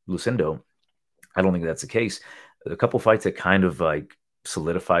Lucindo. I don't think that's the case. A couple fights that kind of like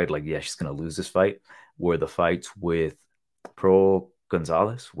solidified, like, yeah, she's going to lose this fight, were the fights with Pearl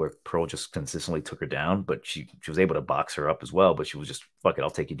Gonzalez, where Pearl just consistently took her down, but she was able to box her up as well. But she was just, fuck it,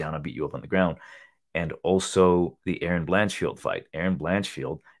 I'll take you down, I'll beat you up on the ground. And also the Erin Blanchfield fight. Erin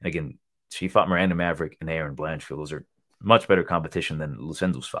Blanchfield, and again, she fought Miranda Maverick and Erin Blanchfield. Those are much better competition than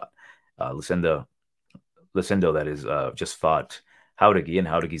Lucindo's fought. Lucindo, that is, just fought Howdigi, and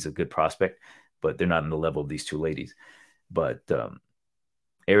Howdigi's a good prospect, but they're not in the level of these two ladies. But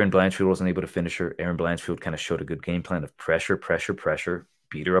Erin Blanchfield wasn't able to finish her. Erin Blanchfield kind of showed a good game plan of pressure,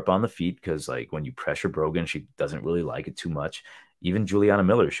 beat her up on the feet, because like when you pressure Brogan, she doesn't really like it too much. Even Juliana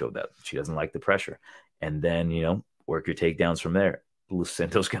Miller showed that she doesn't like the pressure. And then, work your takedowns from there.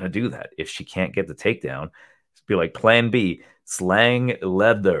 Lucindo's going to do that. If she can't get the takedown, be like plan B, slang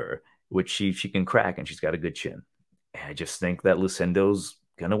leather, which she can crack, and she's got a good chin. And I just think that Lucindo's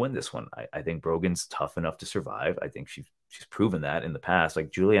going to win this one. I think Brogan's tough enough to survive. I think she's proven that in the past.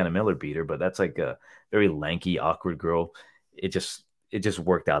 Like Juliana Miller beat her, but that's like a very lanky, awkward girl. It just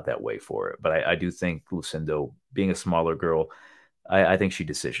worked out that way for her. But I do think Lucindo, being a smaller girl, I think she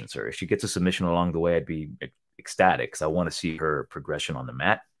decisions her. If she gets a submission along the way, I'd be ecstatic because I want to see her progression on the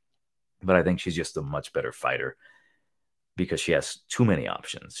mat. But I think she's just a much better fighter because she has too many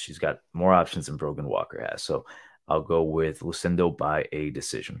options. She's got more options than Brogan Walker has. So I'll go with Lucindo by a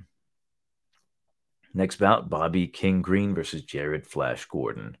decision. Next bout, Bobby King Green versus Jared Flash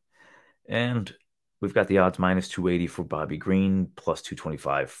Gordon. And we've got the odds minus 280 for Bobby Green, plus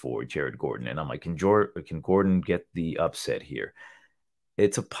 225 for Jared Gordon. And I'm like, can Gordon get the upset here?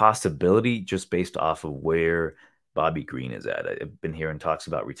 It's a possibility just based off of where Bobby Green is at. I've been hearing talks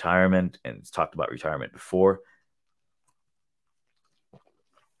about retirement, and it's talked about retirement before.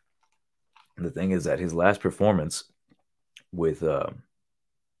 The thing is that his last performance with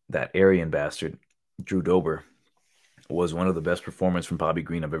that Aryan bastard, Drew Dober, was one of the best performances from Bobby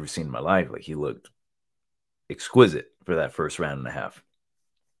Green I've ever seen in my life. Like, he looked exquisite for that first round and a half.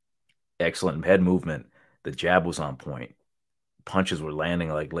 Excellent head movement. The jab was on point. Punches were landing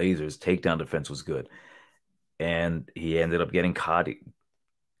like lasers. Takedown defense was good. And he ended up getting caught,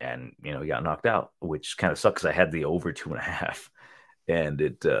 and he got knocked out, which kind of sucks because I had the over 2.5. And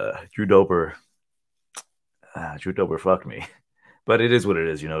it Drew Dober fucked me. But it is what it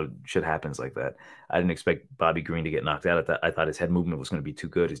is. Shit happens like that. I didn't expect Bobby Green to get knocked out. I thought his head movement was going to be too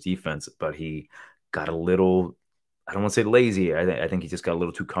good, his defense, but he got a little, I don't want to say lazy. I think he just got a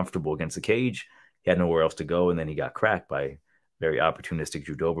little too comfortable against the cage. He had nowhere else to go, and then he got cracked by very opportunistic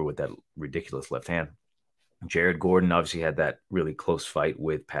Drew Dober with that ridiculous left hand. Jared Gordon obviously had that really close fight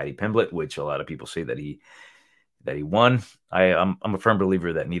with Paddy Pimblett, which a lot of people say that he won. I'm a firm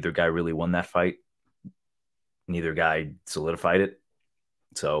believer that neither guy really won that fight. Neither guy solidified it.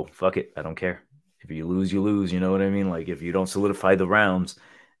 So fuck it. I don't care. If you lose, you lose. You know what I mean? Like, if you don't solidify the rounds,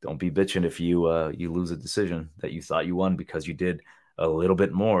 don't be bitching if you lose a decision that you thought you won because you did a little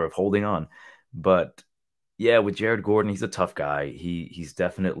bit more of holding on. But yeah, with Jared Gordon, he's a tough guy. He's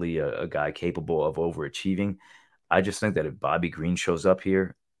definitely a guy capable of overachieving. I just think that if Bobby Green shows up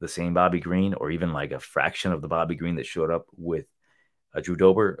here, the same Bobby Green, or even like a fraction of the Bobby Green that showed up with Drew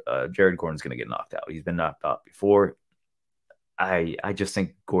Dober, Jared Gordon's going to get knocked out. He's been knocked out before. I just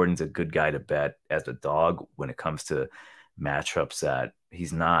think Gordon's a good guy to bet as a dog when it comes to matchups that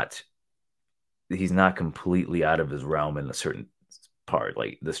he's not completely out of his realm in a certain part.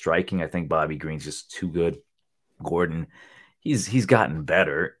 Like the striking, I think Bobby Green's just too good. Gordon, he's gotten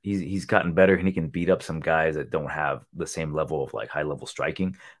better. He's gotten better, and he can beat up some guys that don't have the same level of like high level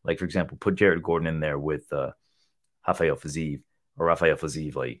striking. Like, for example, put Jared Gordon in there with Rafael Fiziev or Rafael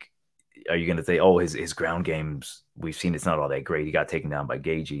Fiziev. Like, are you going to say, oh, his ground games, we've seen it's not all that great. He got taken down by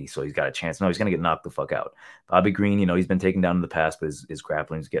Gagey, so he's got a chance. No, he's going to get knocked the fuck out. Bobby Green, he's been taken down in the past, but his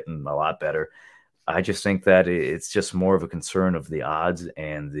grappling's getting a lot better. I just think that it's just more of a concern of the odds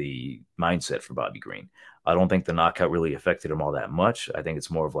and the mindset for Bobby Green. I don't think the knockout really affected him all that much. I think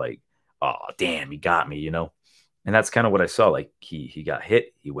it's more of like, oh, damn, he got me. And that's kind of what I saw. Like, he got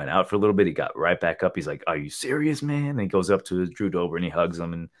hit. He went out for a little bit. He got right back up. He's like, are you serious, man? And he goes up to Drew Dober and he hugs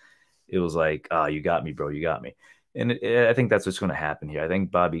him. And it was like, oh, you got me, bro. You got me. And I think that's what's going to happen here. I think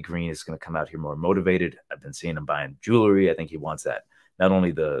Bobby Green is going to come out here more motivated. I've been seeing him buying jewelry. I think he wants that. Not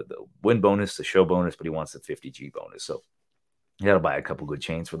only the win bonus, the show bonus, but he wants the 50G bonus. So you got to buy a couple good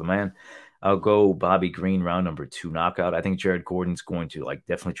chains for the man. I'll go Bobby Green round number 2 knockout. I think Jared Gordon's going to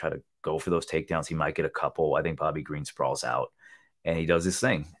definitely try to go for those takedowns. He might get a couple. I think Bobby Green sprawls out and he does his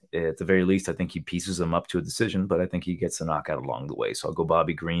thing. At the very least, I think he pieces them up to a decision, but I think he gets a knockout along the way. So I'll go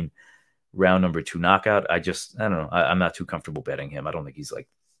Bobby Green round number 2 knockout. I don't know. I'm not too comfortable betting him. I don't think he's like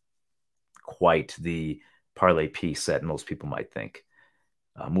quite the parlay piece that most people might think.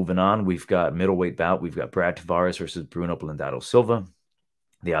 Moving on, we've got middleweight bout. We've got Brad Tavares versus Bruno Blindado Silva.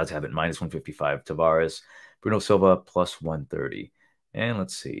 The odds have it -155 Tavares, Bruno Silva +130. And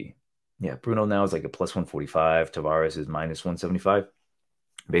let's see. Yeah, Bruno now is like a +145. Tavares is -175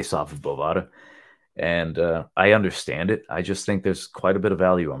 based off of Bovada. And I understand it. I just think there's quite a bit of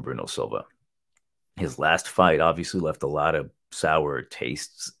value on Bruno Silva. His last fight obviously left a lot of sour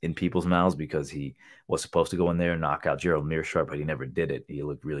tastes in people's mouths because he was supposed to go in there and knock out Gerald Meerschaert, but he never did it. He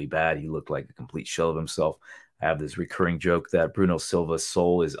looked really bad. He looked like a complete shell of himself. I have this recurring joke that Bruno Silva's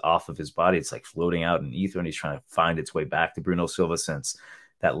soul is off of his body. It's like floating out in ether, and he's trying to find its way back to Bruno Silva since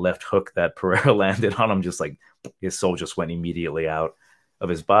that left hook that Pereira landed on him. Just like his soul just went immediately out of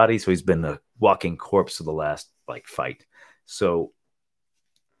his body. So he's been the walking corpse of the last fight. So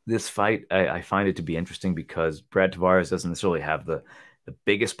this fight, I find it to be interesting because Brad Tavares doesn't necessarily have the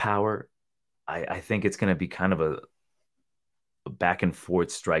biggest power. I think it's going to be kind of a back and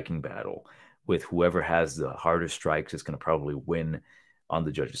forth striking battle with whoever has the harder strikes is going to probably win on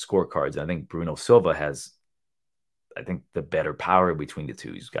the judges' scorecards. I think Bruno Silva has, I think, the better power between the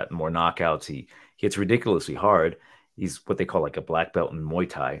two. He's got more knockouts. He hits ridiculously hard. He's what they call like a black belt in Muay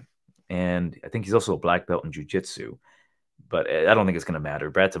Thai. And I think he's also a black belt in Jiu-Jitsu. But I don't think it's going to matter.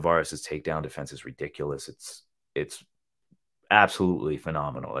 Brad Tavares' takedown defense is ridiculous. It's absolutely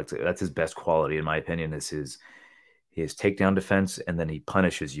phenomenal. That's his best quality, in my opinion, is his takedown defense, and then he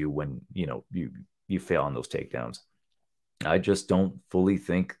punishes you when you fail on those takedowns. I just don't fully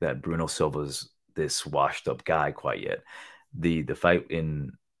think that Bruno Silva's this washed up guy quite yet. The fight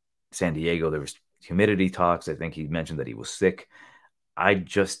in San Diego, there was humidity talks. I think he mentioned that he was sick. I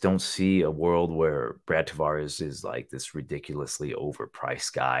just don't see a world where Brad Tavares is like this ridiculously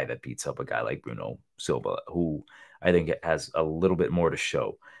overpriced guy that beats up a guy like Bruno Silva, who I think has a little bit more to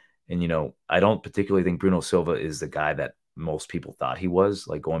show. And, I don't particularly think Bruno Silva is the guy that most people thought he was.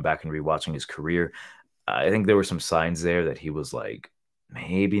 Like going back and rewatching his career, I think there were some signs there that he was like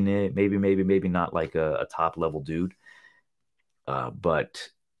maybe not like a top level dude. But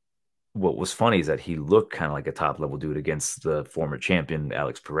what was funny is that he looked kind of like a top level dude against the former champion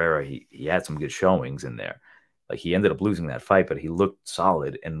Alex Pereira. He had some good showings in there. Like he ended up losing that fight, but he looked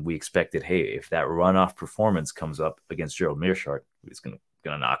solid, and we expected, hey, if that runoff performance comes up against Gerald Meerschaert, he's gonna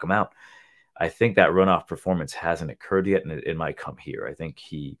knock him out. I think that runoff performance hasn't occurred yet, and it might come here. I think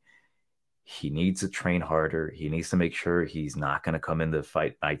he needs to train harder. He needs to make sure he's not going to come in the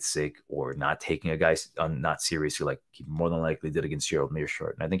fight night sick or not taking a guy not seriously like he more than likely did against Gerald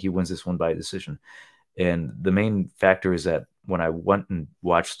Meerschaert. And I think he wins this one by decision. And the main factor is that when I went and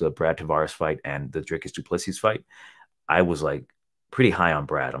watched the Brad Tavares fight and the Dricus du Plessis fight, I was like pretty high on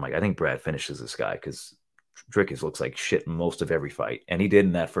Brad. I'm like, I think Brad finishes this guy because Dricus looks like shit in most of every fight. And he did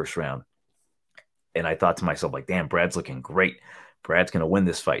in that first round. And I thought to myself, like, damn, Brad's looking great. Brad's going to win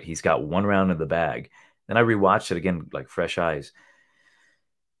this fight. He's got one round in the bag. Then I rewatched it again, like fresh eyes.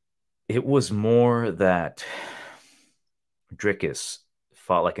 It was more that Dricus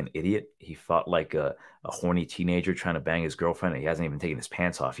fought like an idiot. He fought like a horny teenager trying to bang his girlfriend, and he hasn't even taken his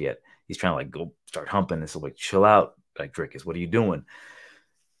pants off yet. He's trying to like go start humping. And so like, chill out, like Dricus, what are you doing?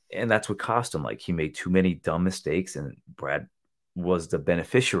 And that's what cost him. Like he made too many dumb mistakes, and Brad was the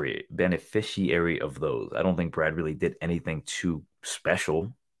beneficiary of those. I don't think Brad really did anything too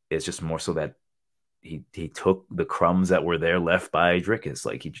special. It's just more so that he took the crumbs that were there left by Dricus.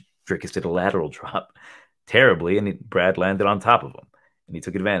 Like Dricus did a lateral drop terribly, and Brad landed on top of him, and he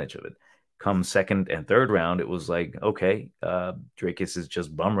took advantage of it. Come second and third round, it was like, okay, Dricus is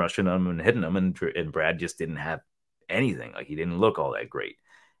just bum rushing him and hitting him, and Brad just didn't have anything. Like he didn't look all that great.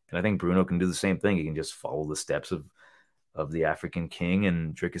 And I think Bruno can do the same thing. He can just follow the steps of the African King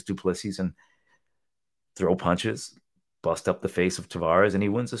and Dricus du Plessis and throw punches, bust up the face of Tavares, and he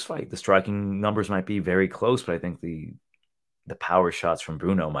wins this fight. The striking numbers might be very close, but I think the power shots from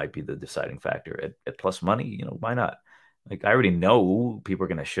Bruno might be the deciding factor. At plus money, why not? Like I already know people are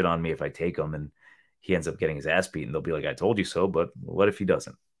gonna shit on me if I take him and he ends up getting his ass beaten. They'll be like, I told you so, but what if he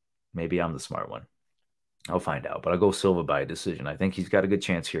doesn't? Maybe I'm the smart one. I'll find out, but I'll go Silva by a decision. I think he's got a good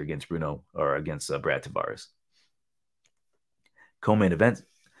chance here against Bruno or against Brad Tavares. Co-main event,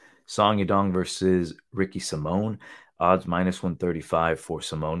 Song Yadong versus Ricky Simón. Odds minus 135 for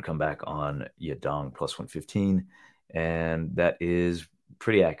Simón. Come back on Yadong plus 115. And that is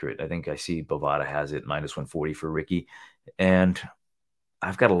pretty accurate. I think I see Bovada has it minus 140 for Ricky. And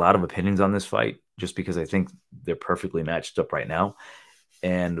I've got a lot of opinions on this fight just because I think they're perfectly matched up right now.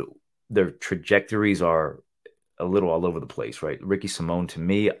 And their trajectories are a little all over the place, right? Ricky Simón, to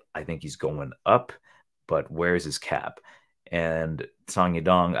me, I think he's going up, but where's his cap? And Song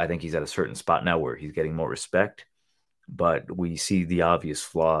Yadong, I think he's at a certain spot now where he's getting more respect, but we see the obvious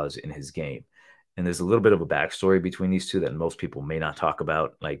flaws in his game. And there's a little bit of a backstory between these two that most people may not talk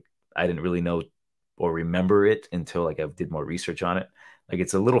about. Like, I didn't really know or remember it until like I did more research on it. Like,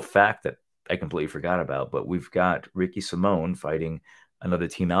 it's a little fact that I completely forgot about, but we've got Ricky Simón fighting another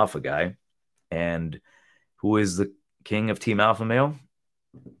Team Alpha guy. And who is the king of Team Alpha male?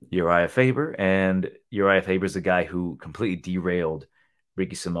 Uriah Faber. And Uriah Faber is the guy who completely derailed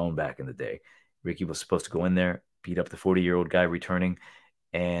Ricky Simón back in the day. Ricky was supposed to go in there, beat up the 40-year-old guy returning,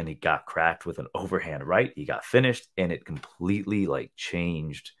 and he got cracked with an overhand right. He got finished, and it completely like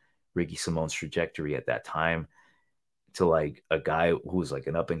changed Ricky Simón's trajectory at that time to like a guy who was like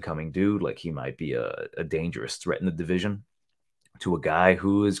an up-and-coming dude. Like he might be a dangerous threat in the division, to a guy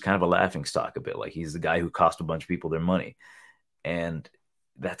who is kind of a laughing stock a bit. Like he's the guy who cost a bunch of people their money. And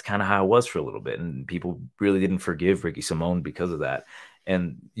that's kind of how it was for a little bit. And people really didn't forgive Ricky Simón because of that.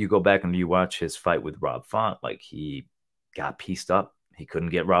 And you go back and you watch his fight with Rob Font, like he got pieced up. He couldn't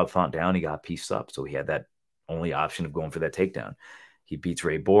get Rob Font down. He got pieced up. So he had that only option of going for that takedown. He beats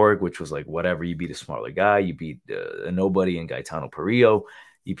Ray Borg, which was like, whatever, you beat a smaller guy. You beat a nobody in Gaetano Perillo.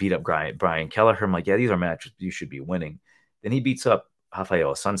 You beat up Brian Kelleher. I'm like, yeah, these are matches you should be winning. Then he beats up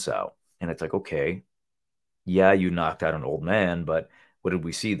Rafael Assunção. And it's like, okay, yeah, you knocked out an old man, but what did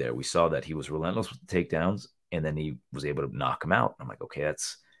we see there? We saw that he was relentless with the takedowns, and then he was able to knock him out. I'm like, okay,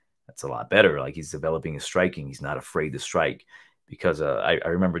 that's a lot better. Like he's developing his striking. He's not afraid to strike. Because I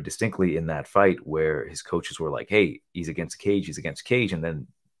remember distinctly in that fight where his coaches were like, hey, he's against the cage, he's against the cage. And then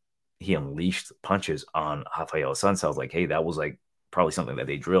he unleashed punches on Rafael Assunção. I was like, hey, that was like probably something that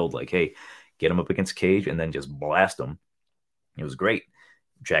they drilled. Like, hey, get him up against the cage and then just blast him. It was great.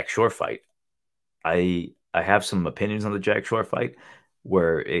 Jack Shore fight. I have some opinions on the Jack Shore fight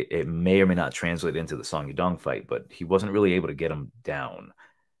where it may or may not translate into the Song Yadong fight, but he wasn't really able to get him down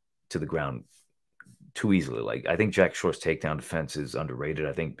to the ground too easily. Like I think Jack Shore's takedown defense is underrated.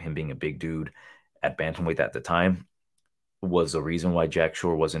 I think him being a big dude at bantamweight at the time was the reason why Jack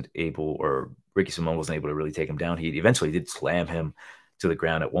Shore wasn't able, or Ricky Simon wasn't able to really take him down. He eventually did slam him to the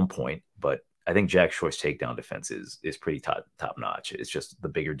ground at one point, but I think Jack Shore's takedown defense is pretty top notch. It's just the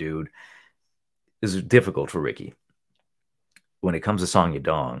bigger dude is difficult for Ricky. When it comes to Song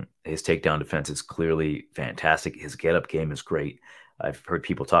Yadong, his takedown defense is clearly fantastic. His get up game is great. I've heard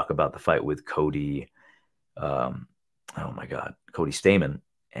people talk about the fight with Cody. Oh my God, Cody Stamen,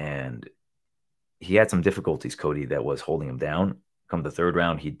 and he had some difficulties. Cody that was holding him down. Come the third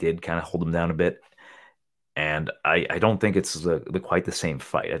round, he did kind of hold him down a bit, and I don't think it's quite the same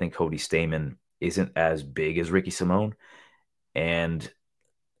fight. I think Cody Stamen isn't as big as Ricky Simon, and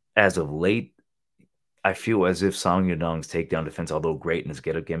as of late, I feel as if Song Yadong's takedown defense, although great and his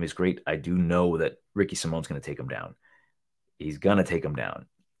get up game is great, I do know that Ricky Simon's going to take him down. He's going to take him down.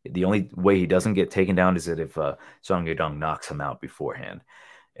 The only way he doesn't get taken down is that if Song Yadong knocks him out beforehand.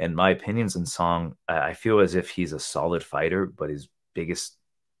 And my opinions on Song, I feel as if he's a solid fighter, but his biggest,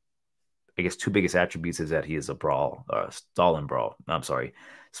 I guess, two biggest attributes is that he is a stall and brawl. I'm sorry,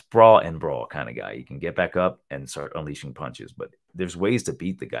 sprawl and brawl kind of guy. He can get back up and start unleashing punches, but there's ways to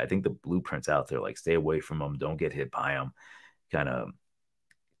beat the guy. I think the blueprint's out there, like stay away from him, don't get hit by him, kind of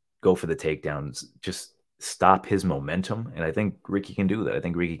go for the takedowns, just stop his momentum. And I think Ricky can do that. I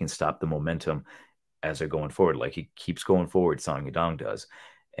think Ricky can stop the momentum as they're going forward. Like he keeps going forward, Song Yadong does,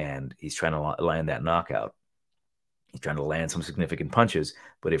 and he's trying to land that knockout. He's trying to land some significant punches.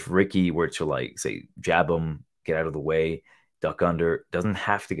 But if Ricky were to, like, say, jab him, get out of the way, duck under, doesn't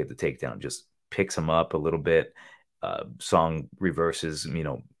have to get the takedown, just picks him up a little bit. Song reverses,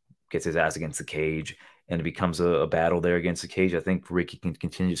 gets his ass against the cage, and it becomes a battle there against the cage. I think Ricky can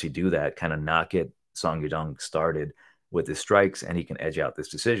continuously do that, kind of not get Song Yadong started with his strikes, and he can edge out this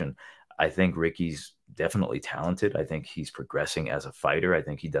decision. I think Ricky's definitely talented. I think he's progressing as a fighter. I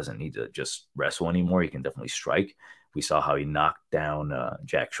think he doesn't need to just wrestle anymore. He can definitely strike. We saw how he knocked down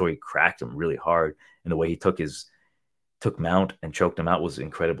Jack Shore. He cracked him really hard, and the way he took Mount and choked him out was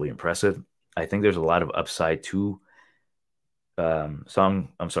incredibly impressive. I think there's a lot of upside to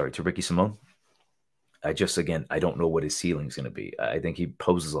to Ricky Simon. I don't know what his ceiling is going to be. I think he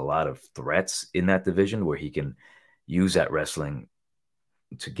poses a lot of threats in that division where he can use that wrestling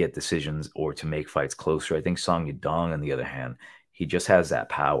to get decisions or to make fights closer. I think Song Yadong, on the other hand, he just has that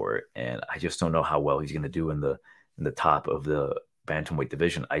power, and I just don't know how well he's going to do in the top of the bantamweight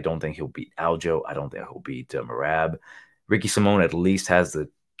division. I don't think he'll beat Aljo. I don't think he'll beat Merab. Ricky Simon at least has the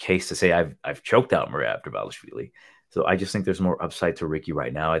case to say I've choked out Merab Dvalishvili. So I just think there's more upside to Ricky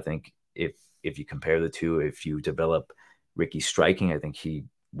right now. I think if you compare the two, if you develop Ricky's striking, I think he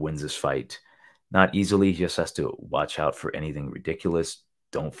wins this fight. Not easily. He just has to watch out for anything ridiculous.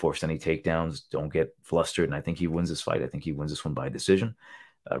 Don't force any takedowns. Don't get flustered. And I think he wins this fight. I think he wins this one by decision.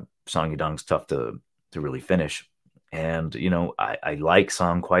 Song Yadong's tough to really finish. And, I like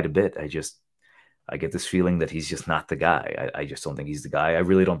Song quite a bit. I get this feeling that he's just not the guy. I just don't think he's the guy. I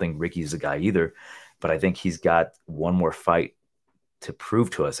really don't think Ricky's the guy either. But I think he's got one more fight to prove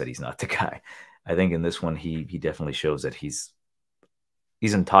to us that he's not the guy. I think in this one, he definitely shows that he's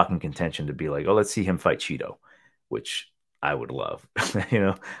in talking contention to be like, oh, let's see him fight Cheeto, which I would love.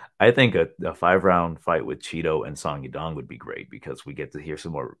 I think a 5-round fight with Cheeto and Song Yadong would be great because we get to hear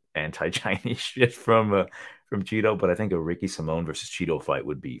some more anti-Chinese shit from Cheeto. But I think a Ricky Simon versus Cheeto fight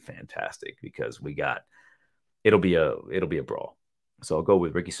would be fantastic because it'll be a brawl. So I'll go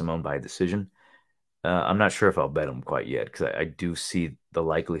with Ricky Simon by decision. I'm not sure if I'll bet him quite yet because I do see the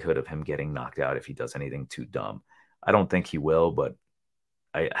likelihood of him getting knocked out if he does anything too dumb. I don't think he will, but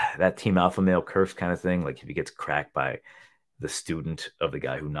that team alpha male curse kind of thing, like if he gets cracked by the student of the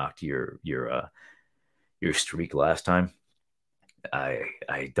guy who knocked your streak last time,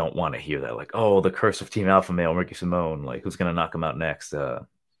 I don't want to hear that. Like, oh, the curse of team alpha male, Ricky Simon. Like, who's gonna knock him out next?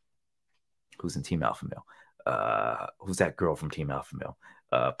 Who's in team alpha male? Who's that girl from team alpha male?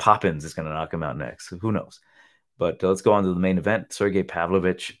 Poppins is going to knock him out next. Who knows? But let's go on to the main event. Sergey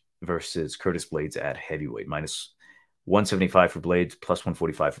Pavlovich versus Curtis Blaydes at heavyweight. Minus 175 for Blaydes, plus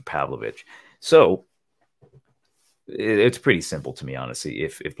 145 for Pavlovich. So it's pretty simple to me, honestly.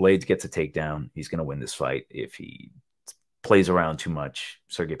 If Blaydes gets a takedown, he's going to win this fight. If he plays around too much,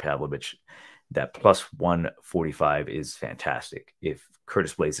 Sergey Pavlovich, that plus 145 is fantastic. If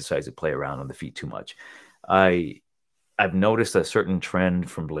Curtis Blaydes decides to play around on the feet too much. I've noticed a certain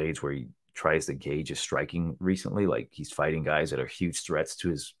trend from Blaydes where he tries to gauge his striking recently. Like he's fighting guys that are huge threats to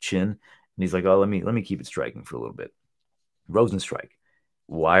his chin, and he's like, "Oh, let me keep it striking for a little bit." Rosenstrike,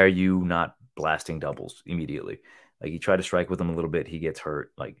 why are you not blasting doubles immediately? Like he tried to strike with him a little bit, he gets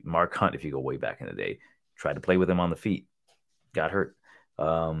hurt. Like Mark Hunt, if you go way back in the day, tried to play with him on the feet, got hurt.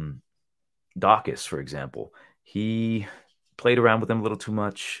 Um, Dawkins, for example, he played around with him a little too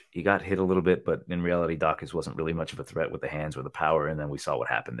much. He got hit a little bit, but in reality, Dawkins wasn't really much of a threat with the hands or the power. And then we saw what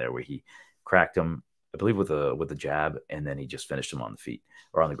happened there, where he cracked him, I believe, with a jab, and then he just finished him on the feet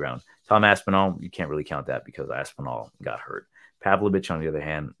or on the ground. Tom Aspinall, you can't really count that because Aspinall got hurt. Pavlovich, on the other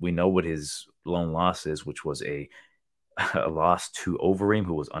hand, we know what his lone loss is, which was a loss to Overeem,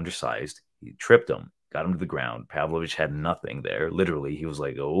 who was undersized. He tripped him, got him to the ground. Pavlovich had nothing there. Literally, he was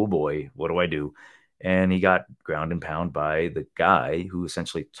like, oh boy, what do I do? And he got ground and pound by the guy who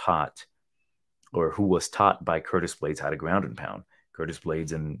essentially taught, or who was taught by Curtis Blaydes how to ground and pound. Curtis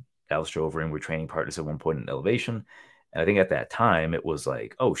Blaydes and Alistair Overeem were training partners at one point in Elevation. And I think at that time it was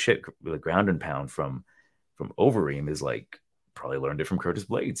like, oh shit, the ground and pound from Overeem is like probably learned it from Curtis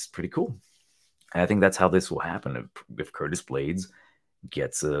Blaydes. Pretty cool. And I think that's how this will happen. If Curtis Blaydes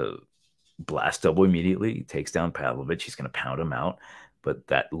gets a blast double immediately, takes down Pavlovich, he's going to pound him out. But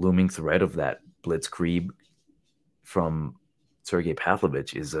that looming threat of that blitzkrieg from Sergey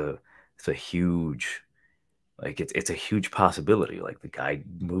Pavlovich it's a huge, like it's a huge possibility. Like the guy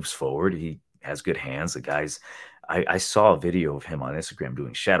moves forward, he has good hands. The guy's I saw a video of him on Instagram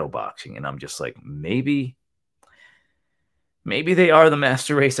doing shadow boxing, and I'm just like, maybe they are the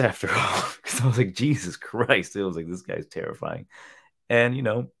master race after all. Because I was like, Jesus Christ, it was like this guy's terrifying. And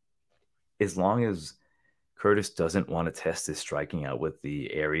as long as Curtis doesn't want to test his striking out with the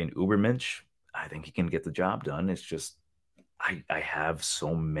Aryan Ubermensch, I think he can get the job done. It's just I have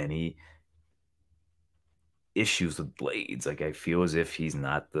so many issues with Blaydes. Like I feel as if he's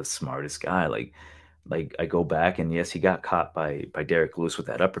not the smartest guy. Like I go back and yes, he got caught by Derek Lewis with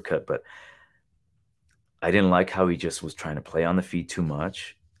that uppercut, but I didn't like how he just was trying to play on the feet too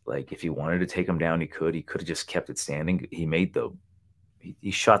much. Like if he wanted to take him down, he could. He could have just kept it standing.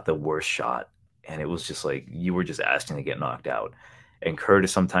 He shot the worst shot, and it was just like you were just asking to get knocked out. And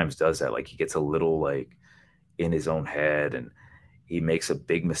Curtis sometimes does that. Like he gets a little like in his own head, and he makes a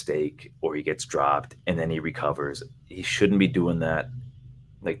big mistake, or he gets dropped, and then he recovers. He shouldn't be doing that.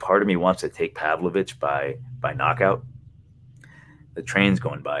 Like part of me wants to take Pavlovich by knockout. The train's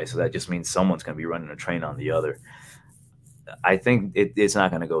going by, so that just means someone's going to be running a train on the other. I think it's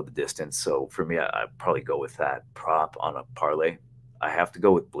not going to go the distance. So for me, I'd probably go with that prop on a parlay. I have to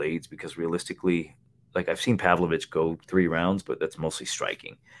go with Blaydes because realistically, like I've seen Pavlovich go 3 rounds, but that's mostly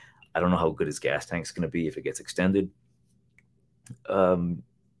striking. I don't know how good his gas tank's going to be if it gets extended.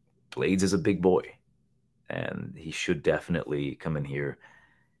 Blaydes is a big boy, and he should definitely come in here,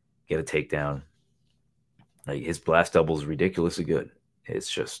 get a takedown. Like his blast double is ridiculously good. It's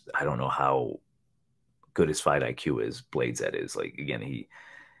just I don't know how good his fight IQ is. Blaydes, that is. Like again, he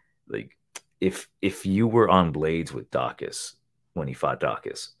like if you were on Blaydes with Dawkins when he fought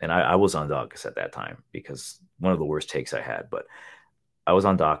Dawkins, and I was on Dawkins at that time because one of the worst takes I had, but I was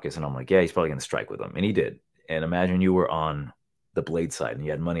on Dawkins and I'm like, yeah, he's probably gonna strike with him, and he did. And imagine you were on the Blaydes side and you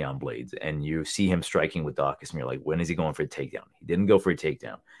had money on Blaydes, and you see him striking with Dawkins, and you're like, when is he going for a takedown? He didn't go for a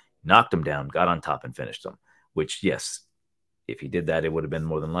takedown. Knocked him down, got on top, and finished him. Which, yes, if he did that, it would have been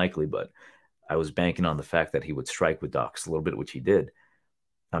more than likely. But I was banking on the fact that he would strike with Dawkins a little bit, which he did.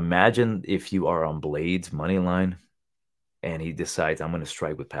 Imagine if you are on Blaydes money line and he decides I'm going to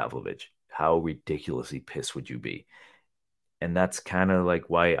strike with Pavlovich. How ridiculously pissed would you be? And that's kind of like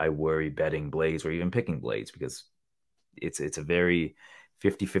why I worry betting Blaydes or even picking Blaydes, because it's a very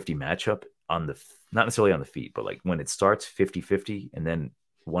 50-50 matchup on the not necessarily on the feet, but like when it starts 50-50 and then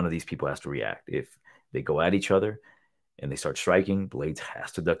one of these people has to react. If they go at each other and they start striking, Blaydes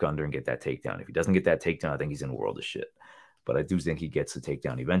has to duck under and get that takedown. If he doesn't get that takedown, I think he's in a world of shit. But I do think he gets the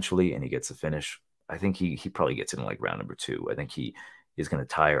takedown eventually and he gets the finish. I think he probably gets it in like round number 2. I think he is going to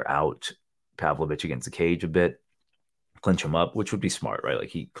tire out Pavlovich against the cage a bit, clinch him up, which would be smart, right? Like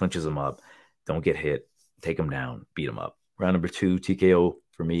he clinches him up, don't get hit, take him down, beat him up. Round number 2, TKO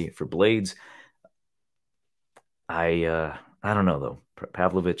for me for Blaydes. I don't know though.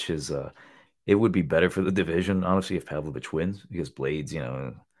 Pavlovich is it would be better for the division, honestly, if Pavlovich wins, because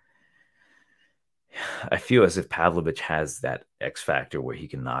Blaydes, I feel as if Pavlovich has that X factor where he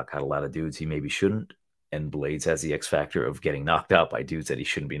can knock out a lot of dudes he maybe shouldn't, and Blaydes has the X factor of getting knocked out by dudes that he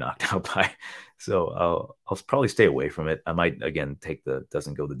shouldn't be knocked out by. So I'll probably stay away from it. I might again take the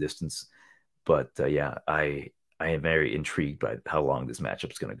doesn't go the distance, but yeah, I am very intrigued by how long this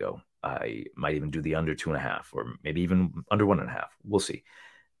matchup is going to go. I might even do the under 2.5 or maybe even under 1.5. We'll see.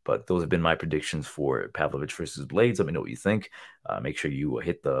 But those have been my predictions for Pavlovich versus Blaydes. Let me know what you think. Make sure you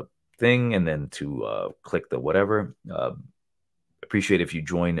hit the thing and then to click the whatever. Appreciate if you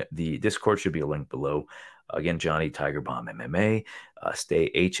join the Discord. Should be a link below. Again, Johnny TigerBomb MMA.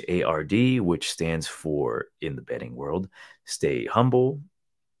 Stay HARD, which stands for, in the betting world, stay humble,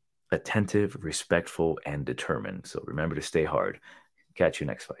 attentive, respectful, and determined. So remember to stay hard. Catch you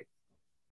next fight.